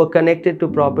 People were connected to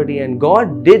property, and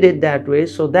God did it that way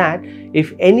so that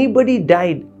if anybody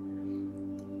died,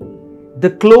 the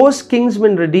close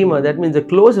kinsman redeemer, that means the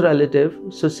close relative,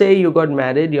 so say you got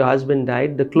married, your husband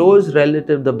died, the close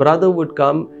relative, the brother would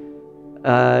come,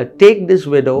 take this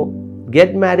widow,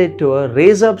 get married to her,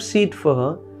 raise up seed for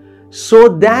her, so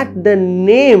that the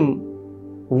name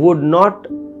would not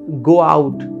go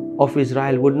out of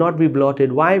Israel, would not be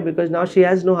blotted. Why? Because now she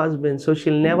has no husband, so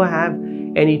she'll never have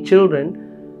any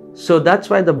children. So that's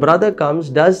why the brother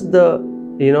comes, does the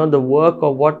work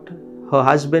of what her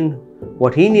husband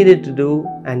what he needed to do,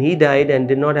 and he died and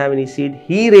did not have any seed.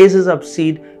 He raises up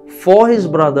seed for his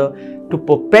brother to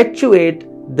perpetuate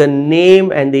the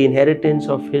name and the inheritance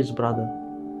of his brother.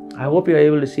 I hope you're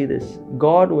able to see this.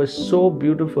 God was so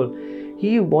beautiful.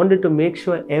 He wanted to make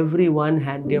sure everyone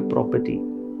had their property.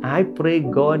 I pray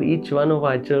God, each one of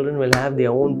our children will have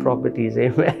their own properties.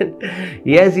 Amen.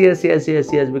 Yes,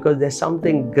 because there's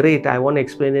something great. I won't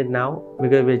explain it now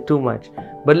because it's too much.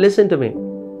 But listen to me.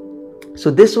 So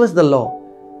this was the law,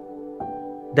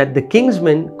 that the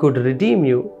kinsman could redeem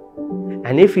you.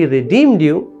 And if he redeemed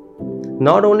you,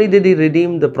 not only did he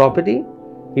redeem the property,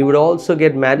 he would also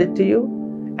get married to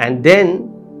you. And then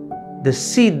the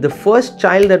seed, the first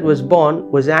child that was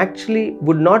born,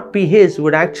 would not be his,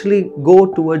 would actually go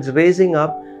towards raising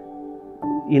up,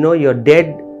 your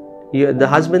dead, the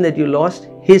husband that you lost,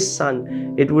 his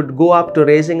son. It would go up to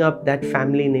raising up that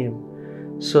family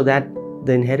name, so that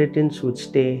the inheritance would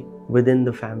stay within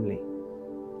the family.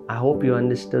 I hope you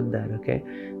understood that, okay?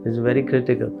 It's very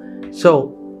critical.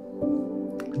 So,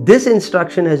 this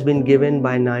instruction has been given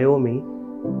by Naomi.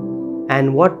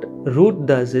 And what Ruth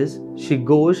does is, she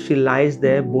goes, she lies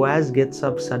there. Boaz gets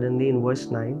up suddenly in verse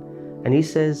 9. And he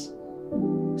says,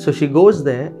 so she goes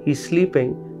there, he's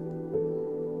sleeping.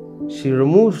 She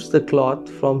removes the cloth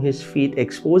from his feet,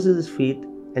 exposes his feet,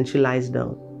 and she lies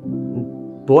down.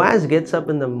 Boaz gets up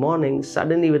in the morning,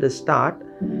 suddenly with a start,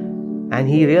 and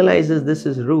he realizes this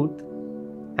is Ruth.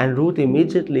 And Ruth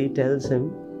immediately tells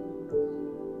him,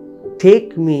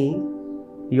 take me,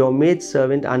 your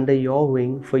maidservant, under your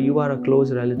wing, for you are a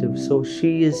close relative. So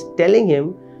she is telling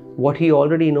him what he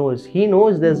already knows. He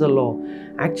knows there's a law.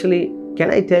 Actually,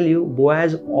 can I tell you,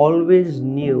 Boaz always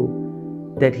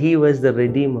knew that he was the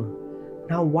Redeemer.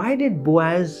 Now, why did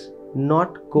Boaz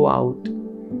not go out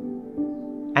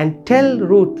and tell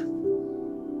Ruth?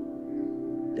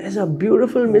 There's a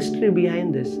beautiful mystery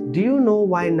behind this. Do you know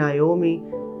why Naomi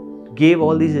gave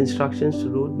all these instructions to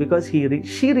Ruth? Because she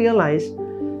realized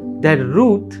that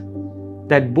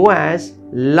Boaz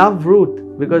loved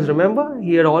Ruth. Because remember,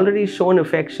 he had already shown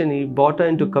affection. He brought her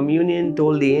into communion,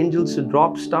 told the angels to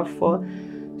drop stuff for her.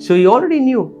 So he already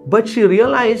knew. But she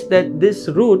realized that this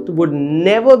Ruth would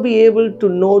never be able to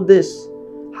know this,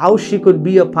 how she could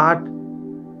be a part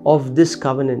of this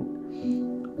covenant.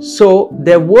 So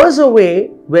there was a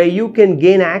way where you can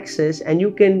gain access and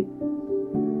you can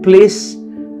place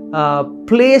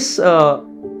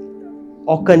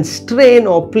or constrain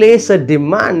or place a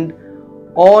demand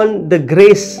on the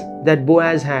grace that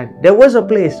Boaz had. There was a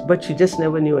place, but she just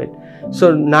never knew it.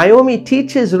 So Naomi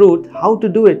teaches Ruth how to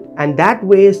do it, and that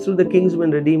way is through the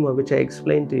kinsman redeemer, which I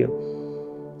explained to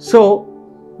you. So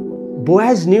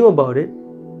Boaz knew about it,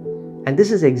 and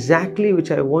this is exactly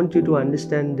which I want you to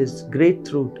understand, this great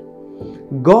truth.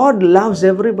 God loves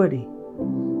everybody.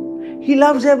 He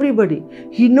loves everybody.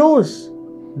 He knows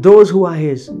those who are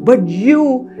His. But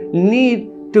you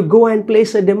need to go and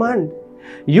place a demand.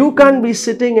 You can't be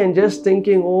sitting and just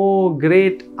thinking, oh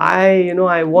great, I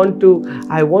want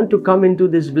to come into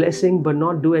this blessing but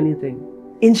not do anything.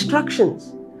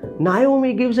 Instructions.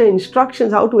 Naomi gives her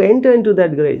instructions how to enter into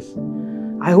that grace.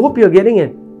 I hope you're getting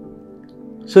it.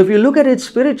 So if you look at it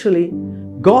spiritually,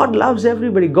 God loves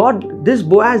everybody. This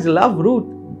Boaz loved Ruth.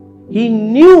 He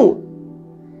knew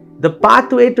the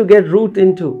pathway to get Ruth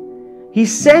into. He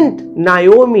sent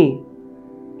Naomi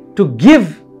to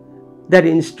give that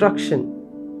instruction.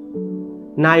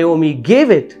 Naomi gave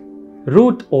it.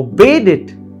 Ruth obeyed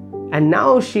it. And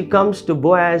now she comes to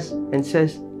Boaz and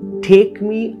says, take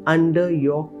me under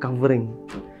your covering.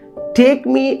 Take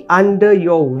me under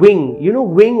your wing. You know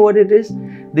wing what it is?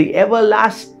 The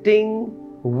everlasting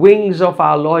wings of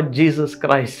our Lord Jesus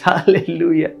Christ.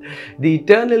 Hallelujah. The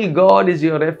eternal God is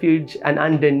your refuge, and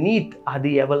underneath are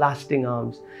the everlasting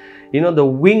arms. You know, the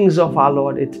wings of our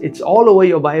Lord. It's all over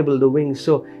your Bible, the wings.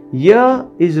 So here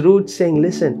is Ruth saying,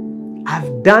 listen,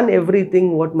 I've done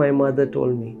everything what my mother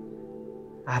told me.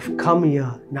 I've come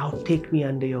here. Now take me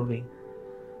under your wing.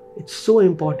 It's so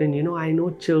important. You know, I know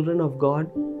children of God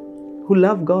who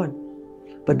love God,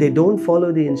 but they don't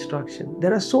follow the instruction.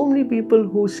 There are so many people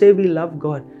who say we love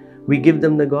God. We give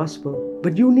them the gospel.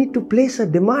 But you need to place a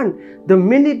demand. The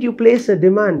minute you place a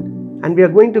demand, and we are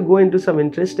going to go into some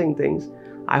interesting things,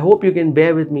 I hope you can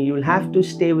bear with me. You'll have to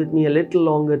stay with me a little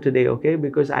longer today, okay?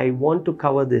 Because I want to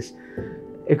cover this,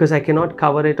 because I cannot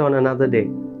cover it on another day.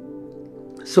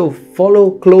 So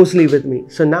follow closely with me.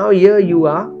 So now here you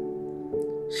are.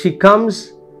 She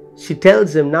comes, she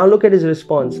tells him, now look at his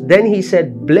response. Then he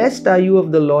said, blessed are you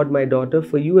of the Lord, my daughter,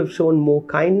 for you have shown more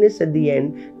kindness at the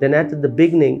end than at the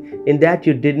beginning, in that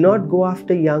you did not go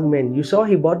after young men. You saw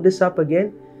he brought this up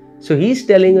again. So he's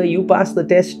telling her, you passed the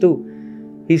test too.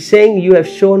 He's saying you have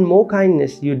shown more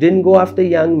kindness. You didn't go after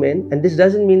young men. And this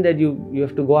doesn't mean that you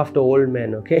have to go after old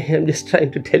men, okay? I'm just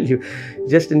trying to tell you,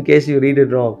 just in case you read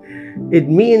it wrong. It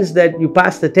means that you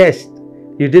passed the test.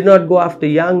 You did not go after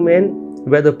young men,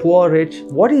 whether poor or rich.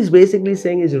 What he's basically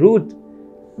saying is, Ruth,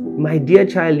 my dear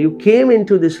child, you came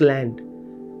into this land.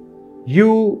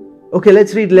 Okay,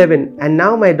 let's read 11. And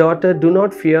now, my daughter, do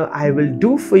not fear. I will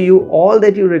do for you all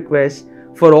that you request.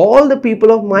 For all the people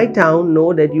of my town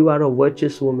know that you are a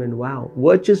virtuous woman. Wow.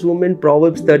 Virtuous woman,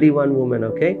 Proverbs 31 woman,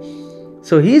 okay?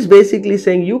 So he's basically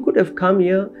saying you could have come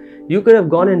here. You could have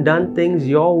gone and done things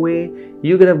your way.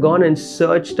 You could have gone and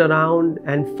searched around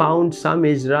and found some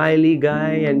Israeli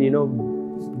guy and,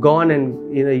 gone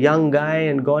and, young guy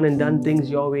and gone and done things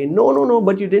your way. No,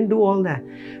 but you didn't do all that.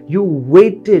 You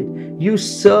waited, you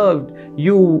served,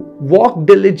 you walked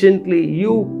diligently,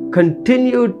 you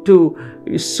continued to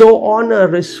show honor,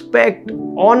 respect,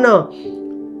 honor.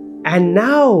 And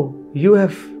now you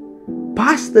have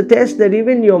passed the test that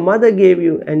even your mother gave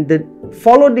you and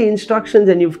followed the instructions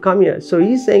and you've come here. So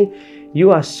he's saying,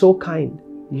 you are so kind.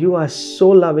 You are so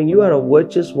loving. You are a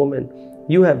virtuous woman.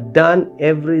 You have done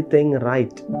everything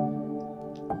right.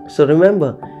 So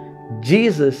remember,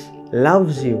 Jesus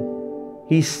loves you.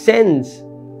 He sends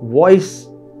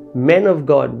men of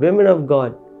God, women of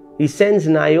God. He sends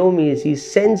Naomi's. He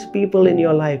sends people in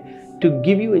your life to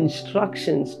give you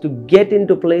instructions to get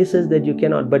into places that you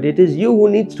cannot. But it is you who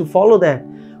needs to follow that.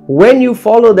 When you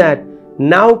follow that,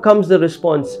 now comes the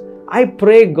response. I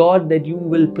pray, God, that you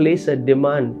will place a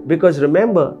demand. Because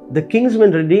remember, the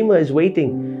kinsman redeemer is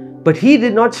waiting. But he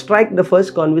did not strike the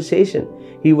first conversation.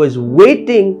 He was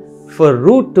waiting for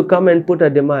Ruth to come and put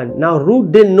a demand. Now,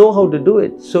 Ruth didn't know how to do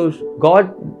it. So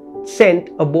God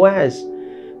sent a Boaz.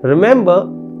 Remember,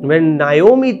 when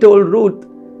Naomi told Ruth,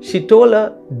 she told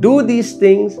her, do these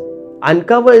things,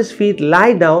 uncover his feet,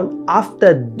 lie down.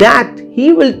 After that,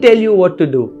 he will tell you what to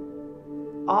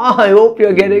do. I hope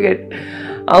you're getting it.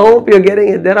 I hope you're getting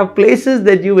it. There are places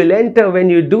that you will enter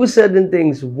when you do certain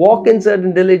things, walk in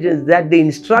certain diligence, that the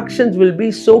instructions will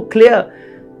be so clear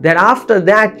that after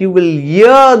that you will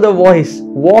hear the voice,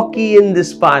 walk ye in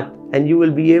this path, and you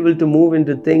will be able to move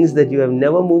into things that you have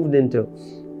never moved into.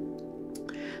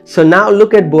 So now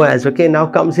look at Boaz. Okay, now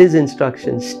comes his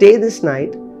instruction. Stay this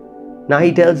night. Now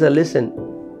he tells her, listen,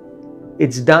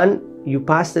 it's done. You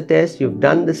passed the test. You've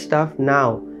done this stuff.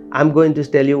 Now I'm going to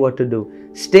tell you what to do.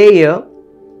 Stay here.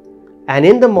 And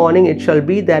in the morning it shall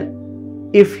be that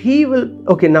if he will...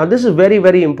 Okay, now this is very,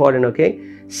 very important, okay?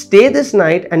 Stay this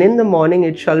night, and in the morning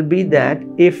it shall be that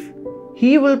if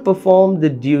he will perform the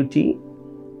duty...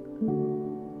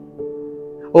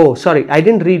 Oh, sorry, I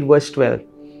didn't read verse 12.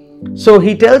 So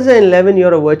he tells her in 11,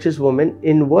 you're a virtuous woman.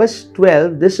 In verse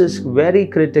 12, this is very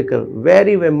critical.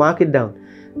 Very, mark it down.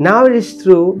 Now it is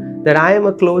true that I am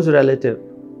a close relative.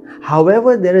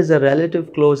 However, there is a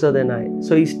relative closer than I.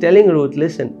 So he's telling Ruth,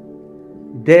 listen,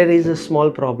 there is a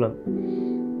small problem.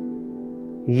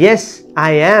 Yes,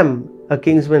 I am a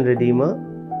kinsman redeemer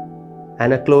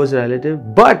and a close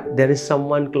relative, but there is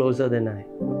someone closer than I.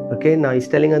 Okay, now he's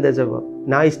telling her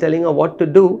now he's telling her what to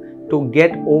do to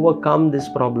overcome this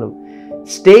problem.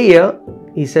 Stay here,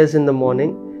 he says, in the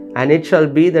morning, and it shall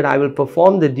be that I will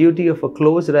perform the duty of a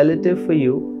close relative for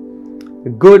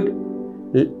you. Good.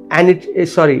 And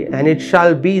it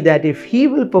shall be that if he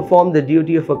will perform the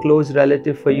duty of a close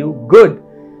relative for you, good,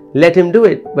 let him do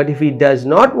it. But if he does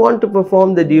not want to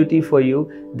perform the duty for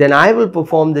you, then I will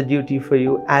perform the duty for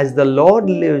you. As the Lord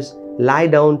lives, lie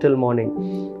down till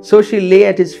morning. So she lay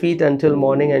at his feet until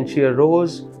morning, and she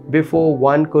arose before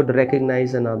one could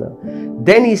recognize another.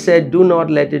 Then he said, do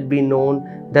not let it be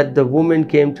known that the woman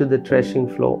came to the threshing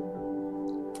floor.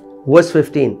 Verse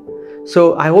 15.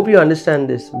 So I hope you understand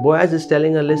this. Boaz is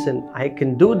telling her, listen, I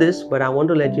can do this, but I want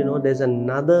to let you know there's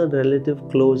another relative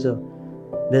closer.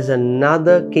 There's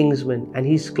another kinsman, and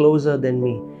he's closer than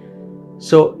me.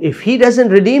 So if he doesn't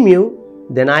redeem you,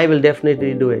 then I will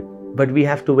definitely do it. But we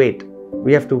have to wait.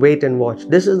 We have to wait and watch.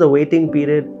 This is the waiting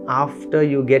period after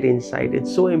you get inside.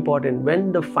 It's so important.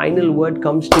 When the final word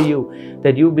comes to you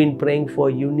that you've been praying for,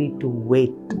 you need to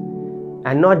wait.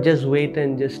 And not just wait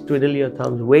and just twiddle your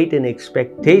thumbs. Wait in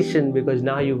expectation, because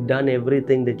now you've done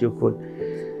everything that you could.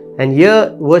 And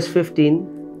here, verse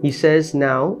 15, he says,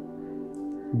 now,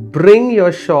 bring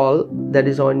your shawl that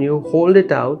is on you, hold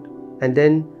it out. And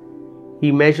then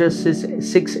he measures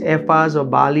 6 ephahs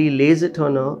of barley, lays it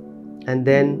on her, and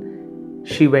then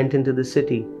she went into the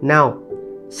city. Now,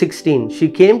 16, she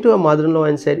came to her mother-in-law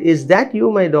and said, is that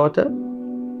you, my daughter?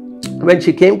 When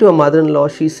she came to her mother-in-law,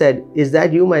 she said, is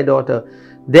that you, my daughter?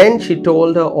 Then she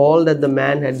told her all that the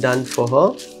man had done for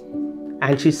her.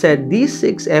 And she said, these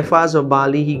 6 ephahs of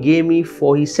barley he gave me,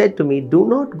 for he said to me, do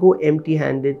not go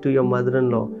empty-handed to your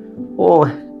mother-in-law. Oh,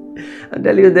 I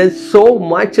tell you, there's so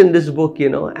much in this book,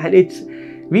 and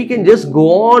we can just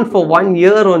go on for 1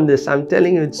 year on this. I'm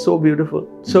telling you, it's so beautiful.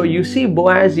 So you see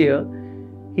Boaz here,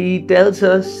 he tells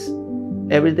us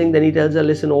everything. Then he tells her,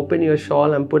 listen, open your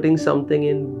shawl, I'm putting something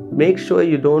in. Make sure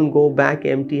you don't go back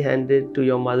empty-handed to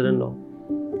your mother-in-law.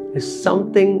 It's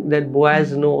something that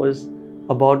Boaz knows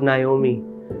about Naomi,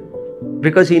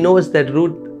 because he knows that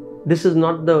Ruth, this is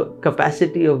not the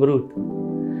capacity of Ruth.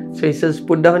 So he says,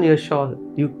 put down your shawl.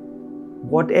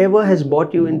 Whatever has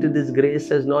brought you into this grace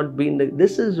has not been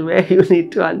this is where you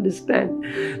need to understand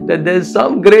that there's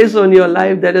some grace on your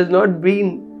life that has not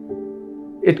been,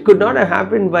 it could not have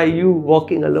happened by you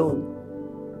walking alone.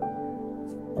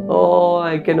 Oh,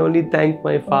 I can only thank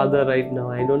my Father right now.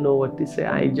 I don't know what to say.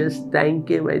 I just thank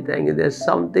Him. I thank Him. There's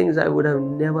some things I would have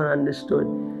never understood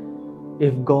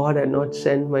if God had not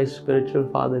sent my spiritual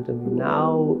father to me.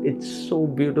 Now it's so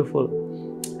beautiful.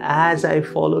 As I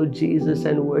follow Jesus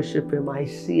and worship Him, I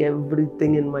see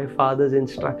everything in my Father's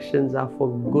instructions are for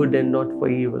good and not for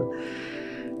evil.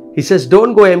 He says,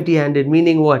 don't go empty-handed,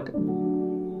 meaning what?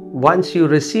 Once you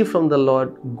receive from the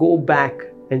Lord, go back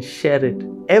and share it.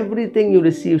 Everything you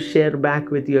receive, share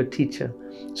back with your teacher.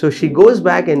 So she goes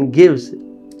back and gives,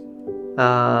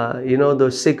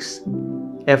 those 6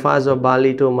 ephahs of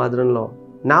barley to her mother-in-law.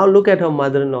 Now look at her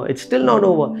mother-in-law. It's still not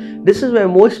over. This is where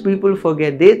most people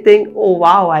forget. They think, oh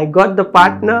wow, I got the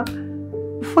partner.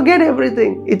 Forget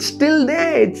everything. It's still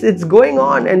there. It's going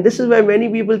on. And this is where many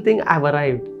people think, I've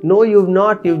arrived. No, you've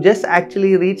not. You've just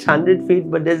actually reached 100 feet,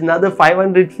 but there's another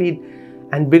 500 feet.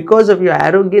 And because of your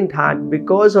arrogant heart,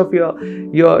 because of your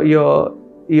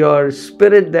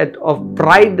spirit of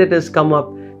pride that has come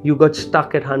up, you got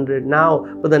stuck at 100. Now,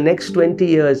 for the next 20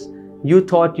 years, you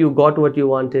thought you got what you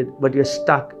wanted, but you're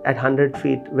stuck at 100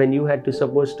 feet when you had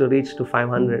supposed to reach to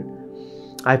 500.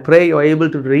 I pray you're able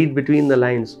to read between the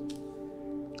lines.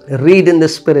 Read in the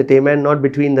spirit, amen, not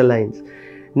between the lines.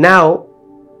 Now,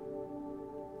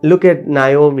 look at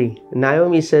Naomi.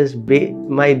 Naomi says,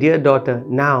 my dear daughter,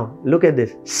 now, look at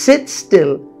this. Sit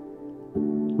still,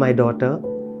 my daughter.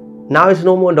 Now it's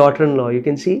no more daughter-in-law. You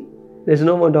can see? There's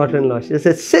no more daughter-in-law. She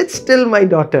says, sit still, my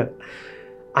daughter,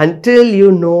 until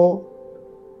you know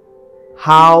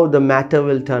how the matter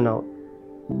will turn out.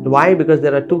 Why? Because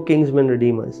there are 2 kinsman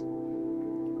redeemers.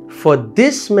 For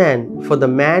the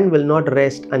man will not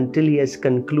rest until he has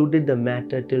concluded the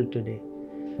matter till today.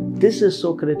 This is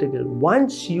so critical.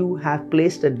 Once you have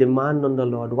placed a demand on the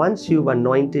Lord, once you've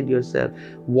anointed yourself,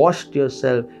 washed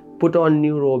yourself, put on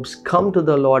new robes, come to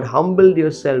the Lord, humbled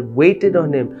yourself, waited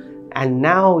on Him, and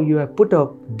now you have put a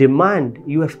demand,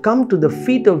 you have come to the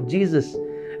feet of Jesus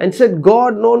and said,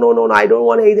 God, no, I don't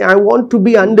want anything. I want to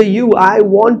be under you. I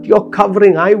want your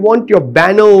covering. I want your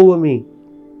banner over me.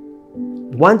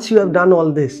 Once you have done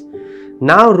all this,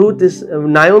 now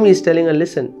Naomi is telling her,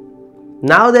 listen,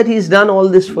 now that he's done all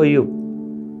this for you,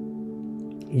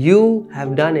 you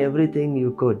have done everything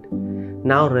you could.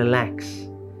 Now relax.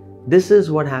 This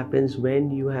is what happens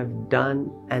when you have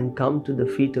done and come to the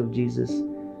feet of Jesus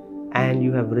and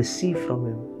you have received from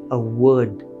Him a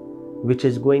word which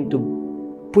is going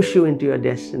to push you into your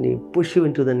destiny, push you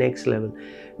into the next level.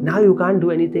 Now you can't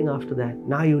do anything after that.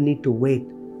 Now you need to wait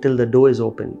till the door is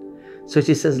opened. So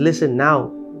she says, listen,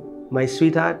 now, my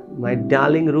sweetheart, my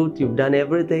darling Ruth, you've done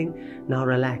everything. Now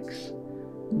relax.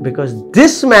 Because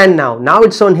this man now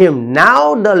it's on him.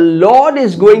 Now the Lord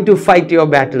is going to fight your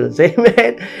battles.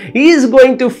 Amen. He is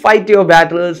going to fight your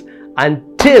battles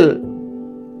until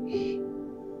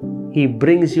He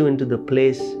brings you into the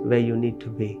place where you need to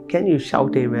be. Can you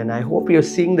shout amen? I hope you're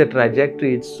seeing the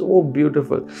trajectory. It's so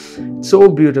beautiful. So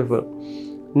beautiful.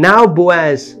 Now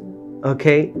Boaz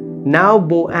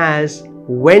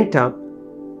went up.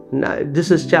 Now,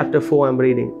 this is chapter 4 I'm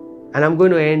reading. And I'm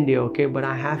going to end here, okay? But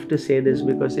I have to say this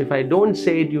because if I don't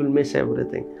say it, you'll miss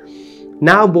everything.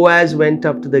 Now Boaz went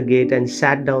up to the gate and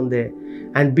sat down there.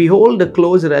 And behold, the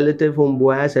close relative whom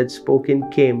Boaz had spoken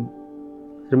came.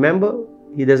 Remember?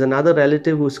 There's another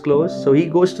relative who's close. So he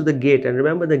goes to the gate. And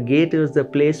remember, the gate is the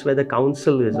place where the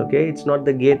council is, okay? It's not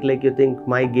the gate like you think,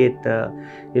 my gate,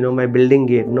 my building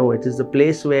gate. No, it is the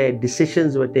place where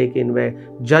decisions were taken, where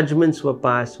judgments were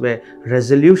passed, where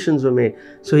resolutions were made.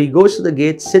 So he goes to the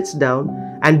gate, sits down,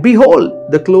 and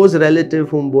behold, the close relative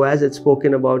whom Boaz had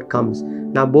spoken about comes.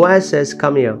 Now Boaz says,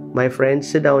 come here, my friend,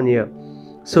 sit down here.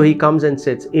 So he comes and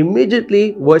sits.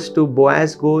 Immediately, verse 2,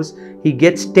 Boaz goes, he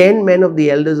gets 10 men of the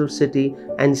elders of city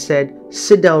and said,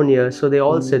 sit down here. So they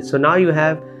all sit. So now you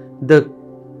have the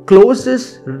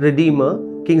closest redeemer,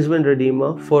 kinsman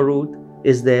redeemer for Ruth,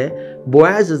 is there,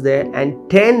 Boaz is there, and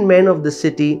 10 men of the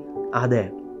city are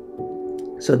there.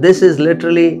 So this is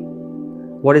literally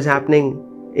what is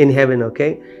happening in heaven,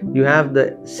 okay? You have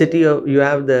the city of, you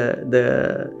have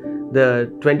the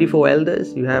 24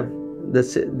 elders, you have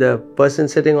the person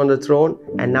sitting on the throne,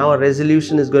 and now a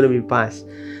resolution is going to be passed.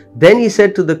 Then he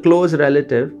said to the close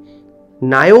relative,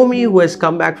 Naomi, who has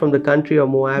come back from the country of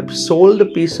Moab, sold a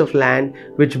piece of land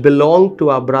which belonged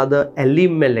to our brother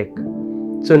Elimelech.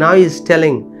 So now he's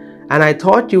telling, and I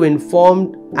thought to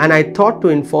inform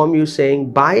you,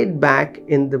 saying, buy it back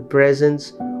in the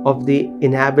presence of the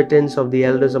inhabitants of the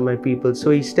elders of my people.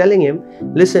 So he's telling him,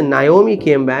 listen, Naomi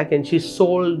came back and she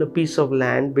sold a piece of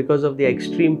land because of the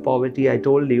extreme poverty I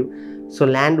told you. So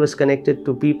land was connected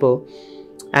to people.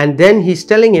 And then he's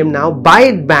telling him now, buy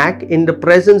it back in the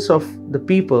presence of the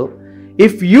people.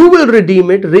 If you will redeem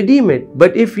it, redeem it.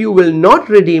 But if you will not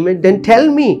redeem it, then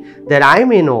tell me that I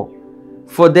may know.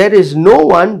 For there is no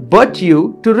one but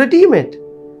you to redeem it.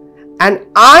 And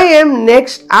I am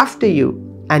next after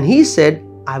you. And he said,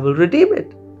 I will redeem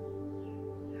it.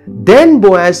 Then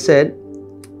Boaz said,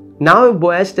 now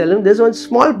Boaz tell him, there's one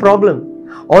small problem.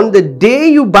 On the day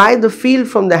you buy the field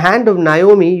from the hand of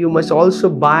Naomi, you must also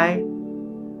buy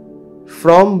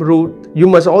from Ruth. You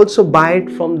must also buy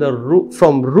it from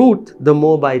Ruth the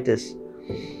Moabitess,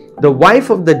 the wife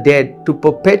of the dead, to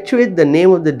perpetuate the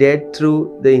name of the dead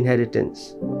through the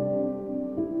inheritance.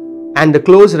 And the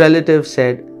close relative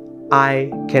said,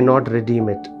 I cannot redeem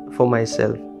it for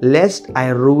myself, lest I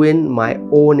ruin my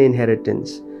own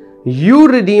inheritance. You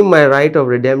redeem my right of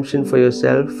redemption for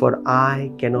yourself, for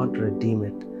I cannot redeem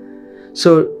it.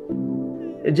 So,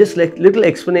 just like little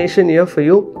explanation here for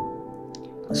you.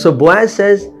 So Boaz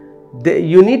says,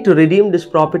 you need to redeem this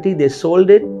property. They sold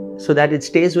it so that it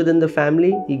stays within the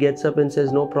family. He gets up and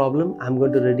says, no problem, I'm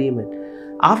going to redeem it.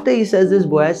 After he says this,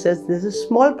 Boaz says, there's a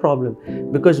small problem,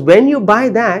 because when you buy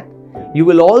that, you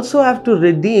will also have to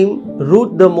redeem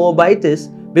Ruth the Moabitess,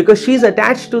 because she's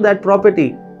attached to that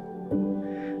property.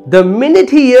 The minute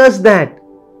he hears that,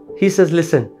 he says,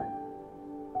 listen,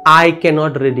 I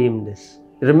cannot redeem this.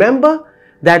 Remember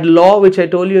that law which I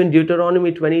told you in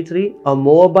Deuteronomy 23, a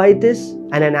Moabitess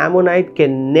and an Ammonite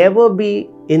can never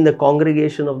be in the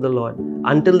congregation of the Lord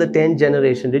until the 10th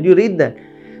generation. Did you read that?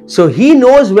 So he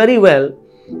knows very well,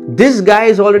 this guy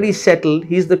is already settled.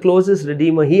 He's the closest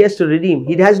redeemer. He has to redeem.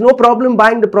 He has no problem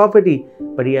buying the property,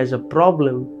 but he has a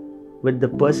problem with the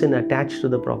person attached to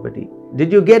the property.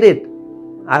 Did you get it?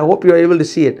 I hope you're able to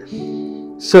see it.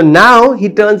 So now he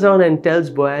turns around and tells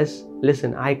Boaz,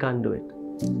 listen, I can't do it.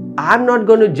 I'm not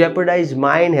going to jeopardize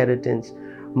my inheritance,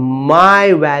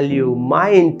 my value, my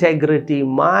integrity,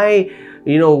 my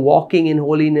walking in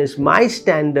holiness, my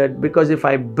standard, because if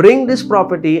I bring this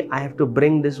property, I have to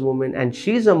bring this woman, and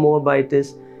she's a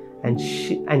Moabitess, and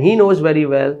he knows very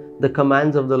well the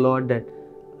commands of the Lord that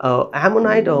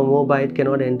Ammonite or Moabite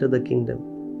cannot enter the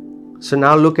kingdom. So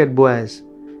now look at Boaz.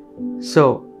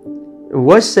 So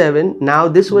verse 7, now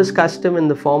this was custom in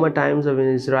the former times of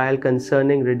Israel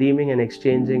concerning redeeming and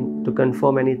exchanging to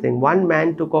confirm anything. One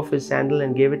man took off his sandal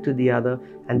and gave it to the other,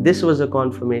 and this was a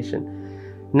confirmation.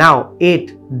 Now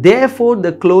 8, therefore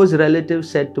the close relative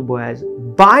said to Boaz,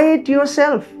 buy it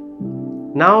yourself.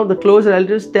 Now the close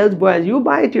relative tells Boaz, you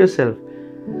buy it yourself.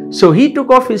 So he took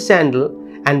off his sandal,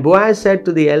 and Boaz said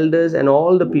to the elders and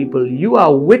all the people, you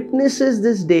are witnesses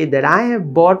this day that I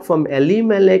have bought from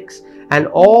Elimelech's and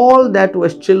all that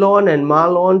was Chilon and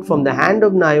Mahlon from the hand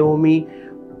of Naomi.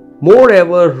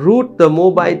 Moreover, Ruth the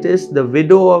Moabitess, the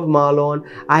widow of Mahlon,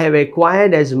 I have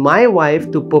acquired as my wife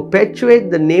to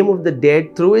perpetuate the name of the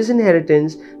dead through his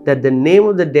inheritance, that the name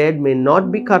of the dead may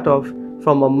not be cut off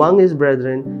from among his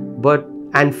brethren,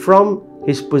 and from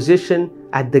his position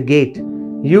at the gate.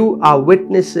 You are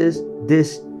witnesses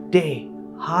this day.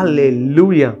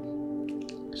 Hallelujah.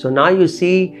 So now you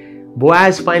see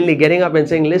Boaz finally getting up and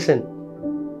saying, listen,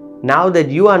 now that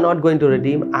you are not going to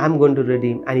redeem, I'm going to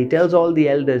redeem. And he tells all the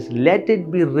elders, let it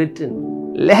be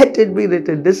written. Let it be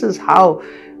written. This is how,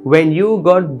 when you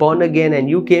got born again and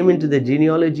you came into the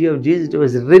genealogy of Jesus, it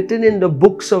was written in the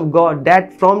books of God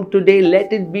that from today,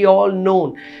 let it be all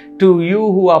known to you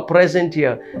who are present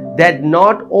here, that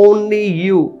not only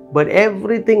you, but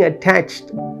everything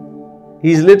attached.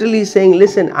 He's literally saying,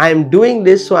 listen, I'm doing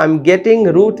this, so I'm getting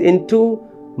Ruth into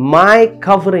my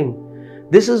covering.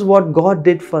 This is what God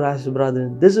did for us,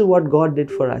 brethren. This is what God did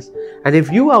for us. And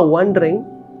if you are wondering,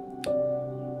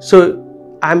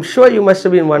 so I'm sure you must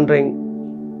have been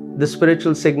wondering the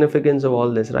spiritual significance of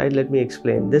all this, right? Let me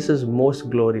explain. This is most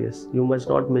glorious. You must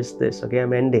not miss this. Okay,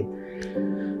 I'm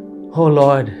ending. Oh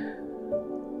Lord.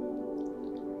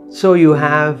 So you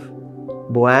have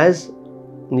Boaz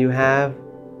you have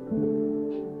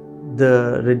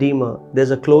the Redeemer.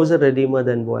 There's a closer Redeemer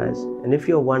than Boaz. And if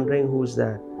you're wondering who's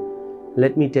that,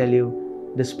 let me tell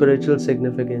you the spiritual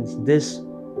significance. This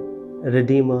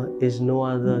Redeemer is no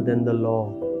other than the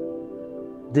law.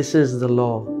 This is the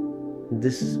law.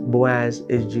 This Boaz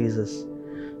is Jesus.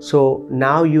 So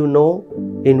now you know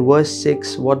in verse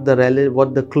 6 what the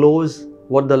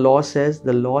law says.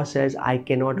 The law says, I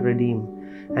cannot redeem.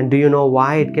 And do you know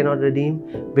why it cannot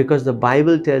redeem? Because the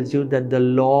Bible tells you that the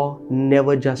law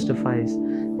never justifies.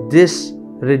 This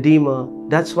Redeemer,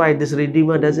 that's why this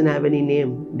Redeemer doesn't have any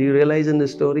name. Do you realize in the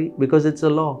story? Because it's a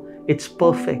law. It's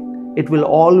perfect. It will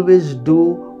always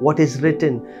do what is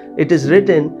written. It is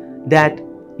written that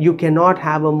you cannot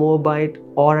have a Moabite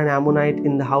or an Ammonite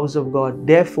in the house of God.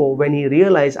 Therefore, when he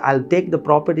realized, I'll take the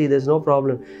property, there's no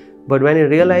problem. But when he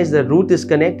realized that Ruth is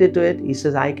connected to it, he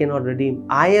says, I cannot redeem.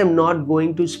 I am not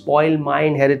going to spoil my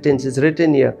inheritance. It's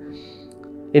written here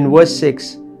in verse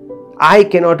 6. I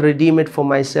cannot redeem it for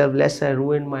myself lest I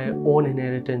ruin my own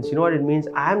inheritance. You know what it means?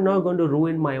 I am not going to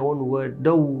ruin my own word.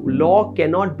 The law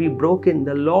cannot be broken.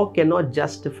 The law cannot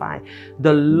justify.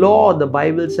 The law, the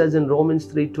Bible says in Romans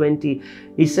 3:20,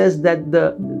 it says that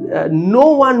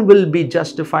no one will be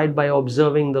justified by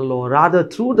observing the law. Rather,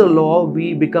 through the law,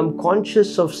 we become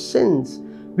conscious of sins.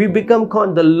 We become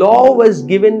the law was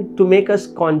given to make us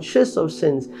conscious of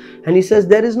sins. And he says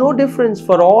there is no difference,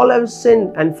 for all have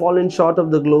sinned and fallen short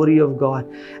of the glory of God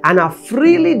and are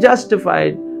freely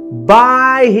justified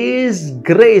by His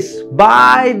grace,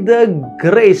 by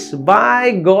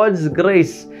God's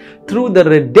grace, through the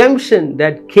redemption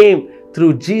that came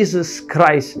through Jesus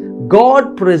Christ.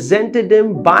 God presented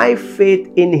Him by faith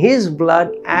in His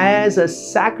blood as a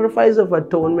sacrifice of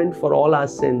atonement for all our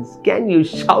sins. Can you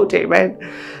shout amen?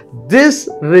 This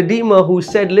Redeemer who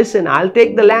said, listen, I'll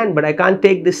take the land, but I can't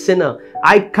take this sinner.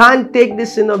 I can't take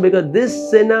this sinner because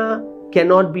this sinner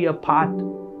cannot be a part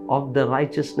of the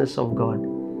righteousness of God.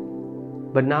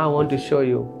 But now I want to show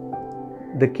you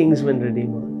the kinsman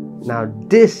Redeemer. Now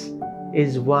this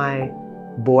is why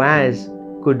Boaz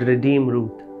could redeem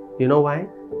Ruth. You know why?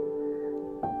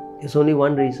 There's only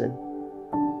one reason.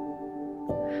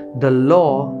 The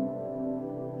law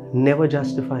never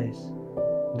justifies.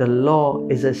 The law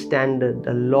is a standard.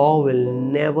 The law will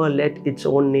never let its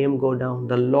own name go down.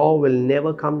 The law will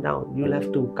never come down. You'll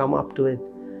have to come up to it.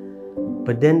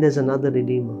 But then there's another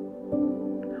Redeemer.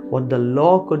 What the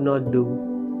law could not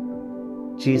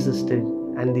do, Jesus did.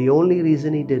 And the only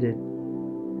reason He did it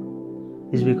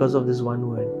is because of this one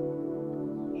word.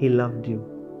 He loved you.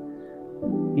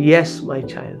 Yes, my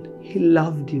child, He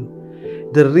loved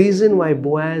you. The reason why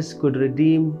Boaz could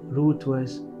redeem Ruth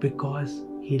was because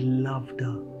He loved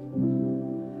her.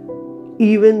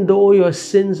 Even though your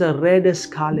sins are red as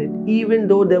scarlet, even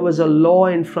though there was a law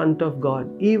in front of God,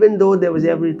 even though there was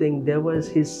everything, there was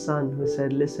His Son who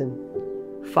said, listen,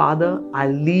 Father,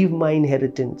 I'll leave my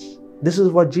inheritance. This is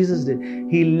what Jesus did.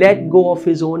 He let go of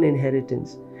His own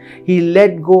inheritance. He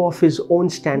let go of His own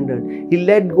standard. He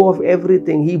let go of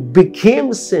everything. He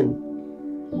became sin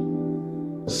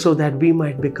so that we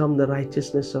might become the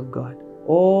righteousness of God.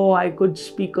 Oh, I could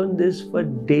speak on this for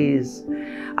days.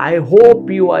 I hope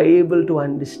you are able to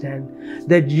understand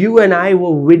that you and I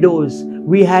were widows.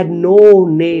 We had no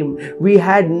name. We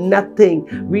had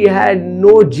nothing. We had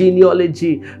no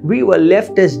genealogy. We were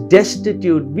left as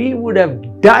destitute. We would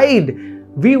have died.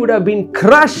 We would have been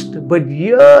crushed. But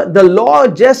here the law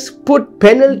just put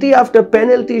penalty after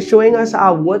penalty, showing us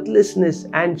our worthlessness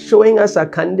and showing us our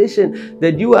condition,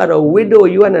 that you are a widow,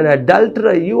 you are an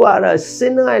adulterer, you are a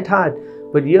sinner at heart.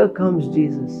 But here comes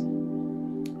Jesus,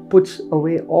 puts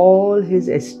away all His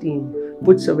esteem,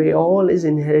 puts away all His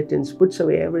inheritance, puts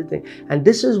away everything. And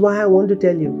this is why I want to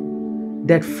tell you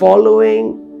that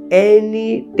following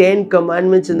any 10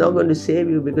 commandments is not going to save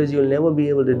you, because you'll never be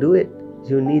able to do it.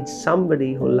 You need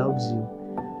somebody who loves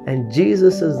you. And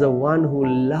Jesus is the one who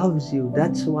loves you.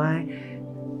 That's why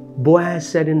Boaz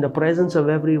said, in the presence of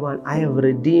everyone, I have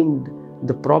redeemed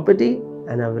the property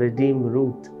and I've redeemed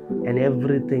Ruth and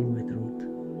everything with Ruth.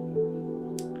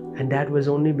 And that was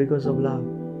only because of love.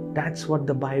 That's what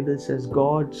the Bible says.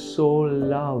 God so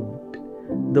loved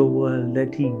the world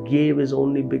that He gave His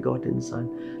only begotten Son,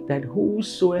 that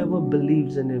whosoever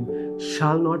believes in Him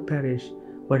shall not perish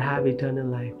but have eternal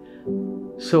life.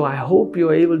 So I hope you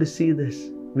are able to see this.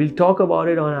 We'll talk about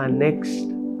it on our next.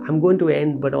 I'm going to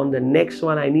end, but on the next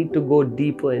one I need to go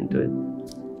deeper into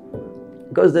it,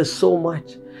 because there's so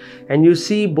much. And you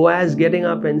see Boaz getting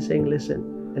up and saying,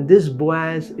 listen, and this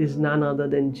Boaz is none other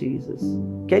than Jesus.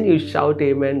 Can you shout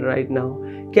amen right now?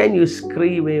 Can you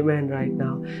scream amen right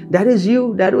now? That is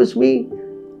you, that was me.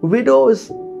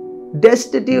 Widows,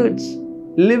 destitutes,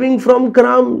 living from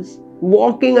crumbs,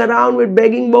 walking around with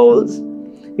begging bowls.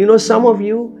 You know, some of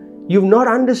you, you've not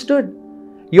understood.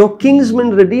 Your kinsman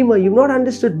redeemer, you've not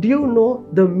understood. Do you know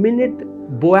the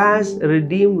minute Boaz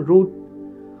redeemed Ruth,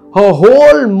 her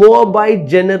whole Moabite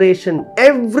generation,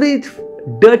 every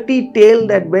dirty tale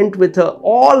that went with her,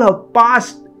 all her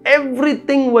past,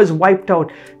 everything was wiped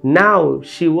out. Now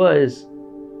she was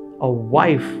a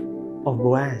wife of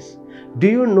Boaz. Do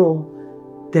you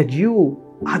know that you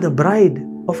are the bride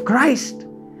of Christ?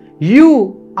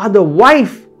 You are the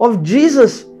wife of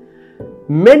Jesus.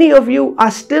 Many of you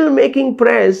are still making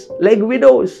prayers like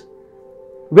widows,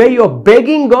 where you're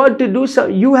begging God to do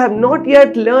something. You have not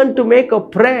yet learned to make a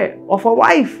prayer of a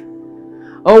wife.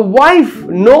 A wife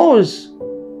knows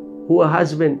who a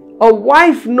husband. A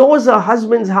wife knows her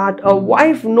husband's heart. A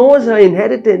wife knows her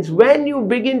inheritance. When you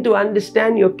begin to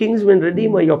understand your kinsman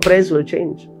redeemer, your prayers will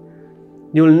change.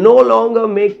 You will no longer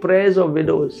make prayers of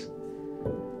widows.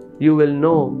 You will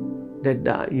know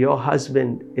that your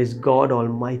husband is God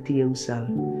Almighty Himself.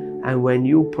 And when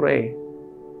you pray,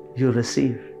 you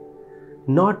receive.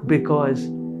 Not because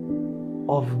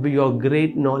of your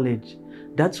great knowledge.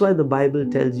 That's why the Bible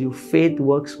tells you faith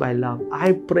works by love.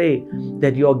 I pray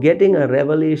that you're getting a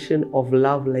revelation of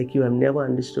love like you have never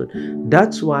understood.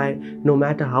 That's why no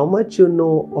matter how much you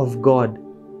know of God,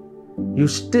 you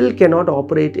still cannot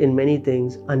operate in many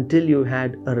things until you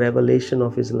had a revelation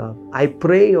of His love. I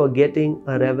pray you're getting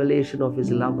a revelation of His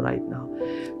love right now.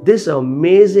 This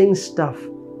amazing stuff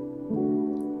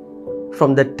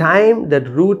from the time that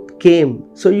Ruth came.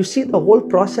 So you see the whole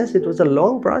process, it was a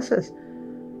long process.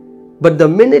 But the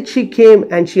minute she came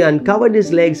and she uncovered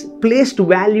his legs, placed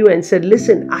value and said,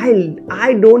 listen,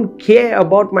 I don't care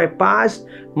about my past,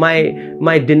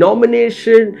 my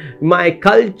denomination, my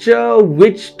culture,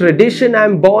 which tradition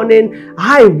I'm born in.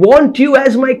 I want you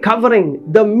as my covering.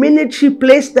 The minute she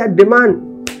placed that demand,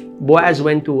 Boaz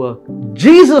went to work.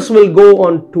 Jesus will go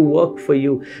on to work for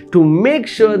you to make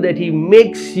sure that He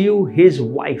makes you His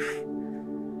wife.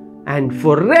 And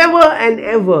forever and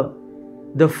ever,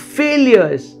 the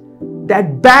failures,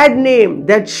 that bad name,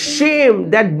 that shame,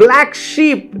 that black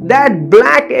sheep, that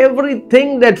black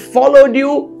everything that followed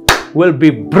you will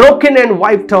be broken and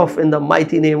wiped off in the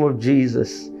mighty name of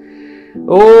Jesus.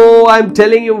 Oh, I'm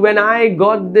telling you, when I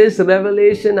got this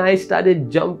revelation, I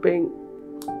started jumping.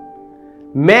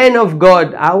 Men of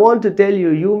God, I want to tell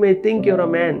you, you may think you're a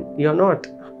man. You're not.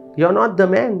 You're not the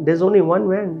man. There's only one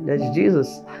man. That's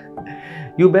Jesus.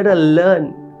 You better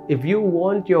learn. If you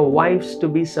want your wives to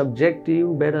be subject to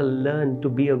you, better learn to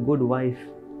be a good wife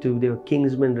to their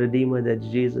kinsman redeemer, that's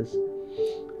Jesus.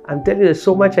 I'm telling you, there's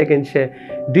so much I can share.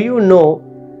 Do you know,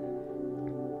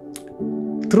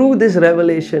 through this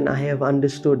revelation, I have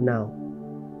understood now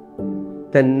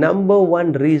the number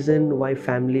one reason why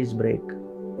families break,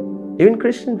 even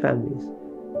Christian families,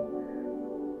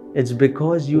 it's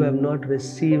because you have not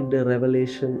received a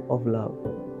revelation of love.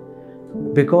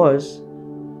 Because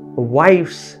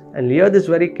wives, and hear this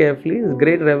very carefully, it's a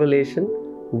great revelation,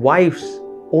 wives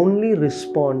only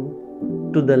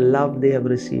respond to the love they have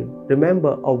received.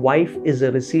 Remember, a wife is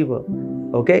a receiver,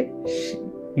 okay?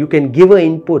 You can give her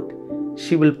input.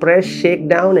 She will press, shake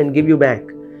down and give you back.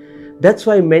 That's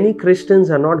why many Christians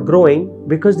are not growing,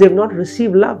 because they've not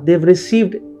received love. They've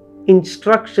received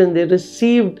instruction, they've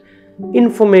received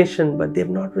information, but they've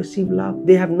not received love.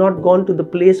 They have not gone to the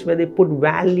place where they put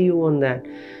value on that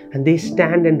and they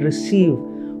stand and receive.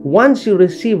 Once you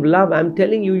receive love, I'm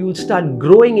telling you, you'll start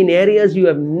growing in areas you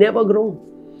have never grown.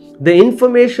 The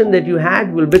information that you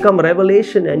had will become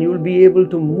revelation, and you will be able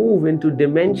to move into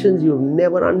dimensions you've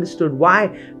never understood. Why?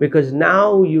 Because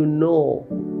now you know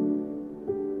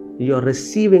you're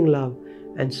receiving love,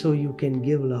 and so you can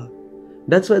give love.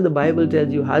 That's why the Bible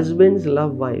tells you husbands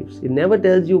love wives. It never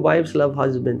tells you wives love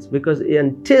husbands, because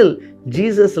until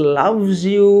Jesus loves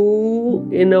you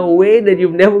in a way that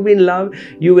you've never been loved,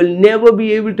 you will never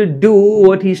be able to do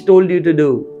what He's told you to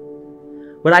do.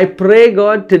 But I pray,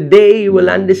 God, today you will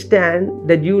understand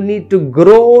that you need to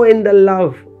grow in the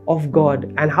love of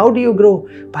God. And how do you grow?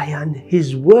 By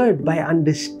His Word, by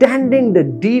understanding the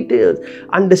details,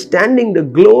 understanding the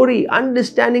glory,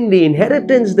 understanding the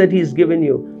inheritance that He's given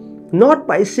you. Not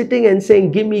by sitting and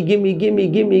saying, gimme, gimme, gimme,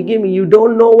 gimme, gimme. You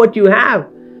don't know what you have.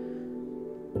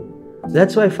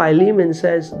 That's why Philemon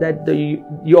says that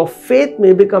your faith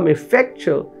may become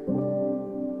effectual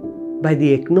by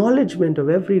the acknowledgement of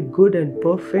every good and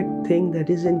perfect thing that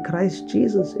is in Christ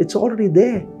Jesus. It's already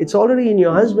there. It's already in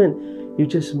your husband. You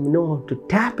just know how to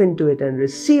tap into it and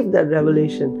receive that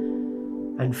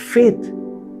revelation. And faith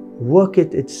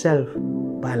worketh itself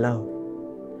by love.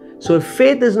 So if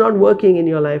faith is not working in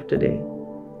your life today,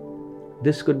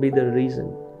 this could be the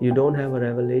reason you don't have a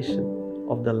revelation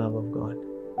of the love of God.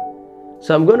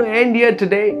 So I'm going to end here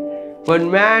today. But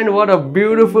man, what a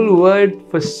beautiful word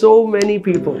for so many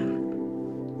people.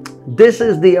 This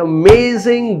is the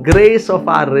amazing grace of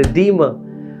our Redeemer.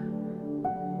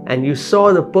 And you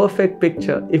saw the perfect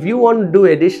picture. If you want to do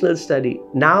additional study,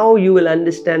 now you will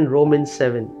understand Romans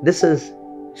 7. This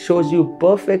shows you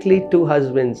perfectly two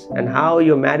husbands and how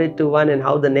you're married to one and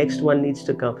how the next one needs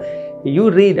to come.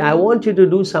 You read. I want you to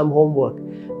do some homework.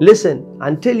 Listen,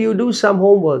 until you do some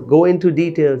homework, go into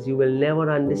details, you will never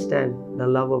understand the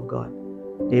love of God.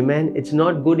 Amen. It's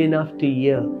not good enough to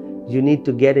hear. You need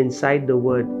to get inside the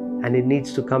word, and it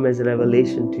needs to come as a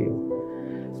revelation to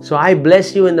you. So I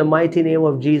bless you in the mighty name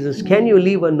of Jesus. Can you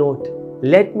leave a note?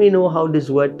 Let me know how this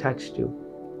word touched you.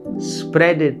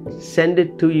 Spread it. Send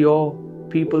it to your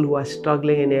people who are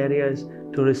struggling in areas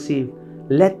to receive.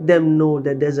 Let them know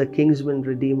that there's a kinsman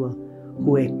redeemer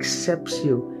who accepts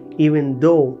you even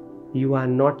though you are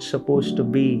not supposed to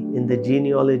be in the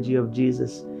genealogy of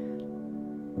Jesus.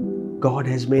 God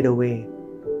has made a way.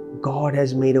 God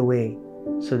has made a way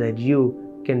so that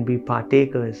you can be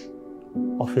partakers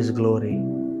of His glory.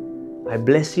 I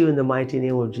bless you in the mighty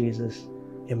name of Jesus.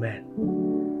 Amen.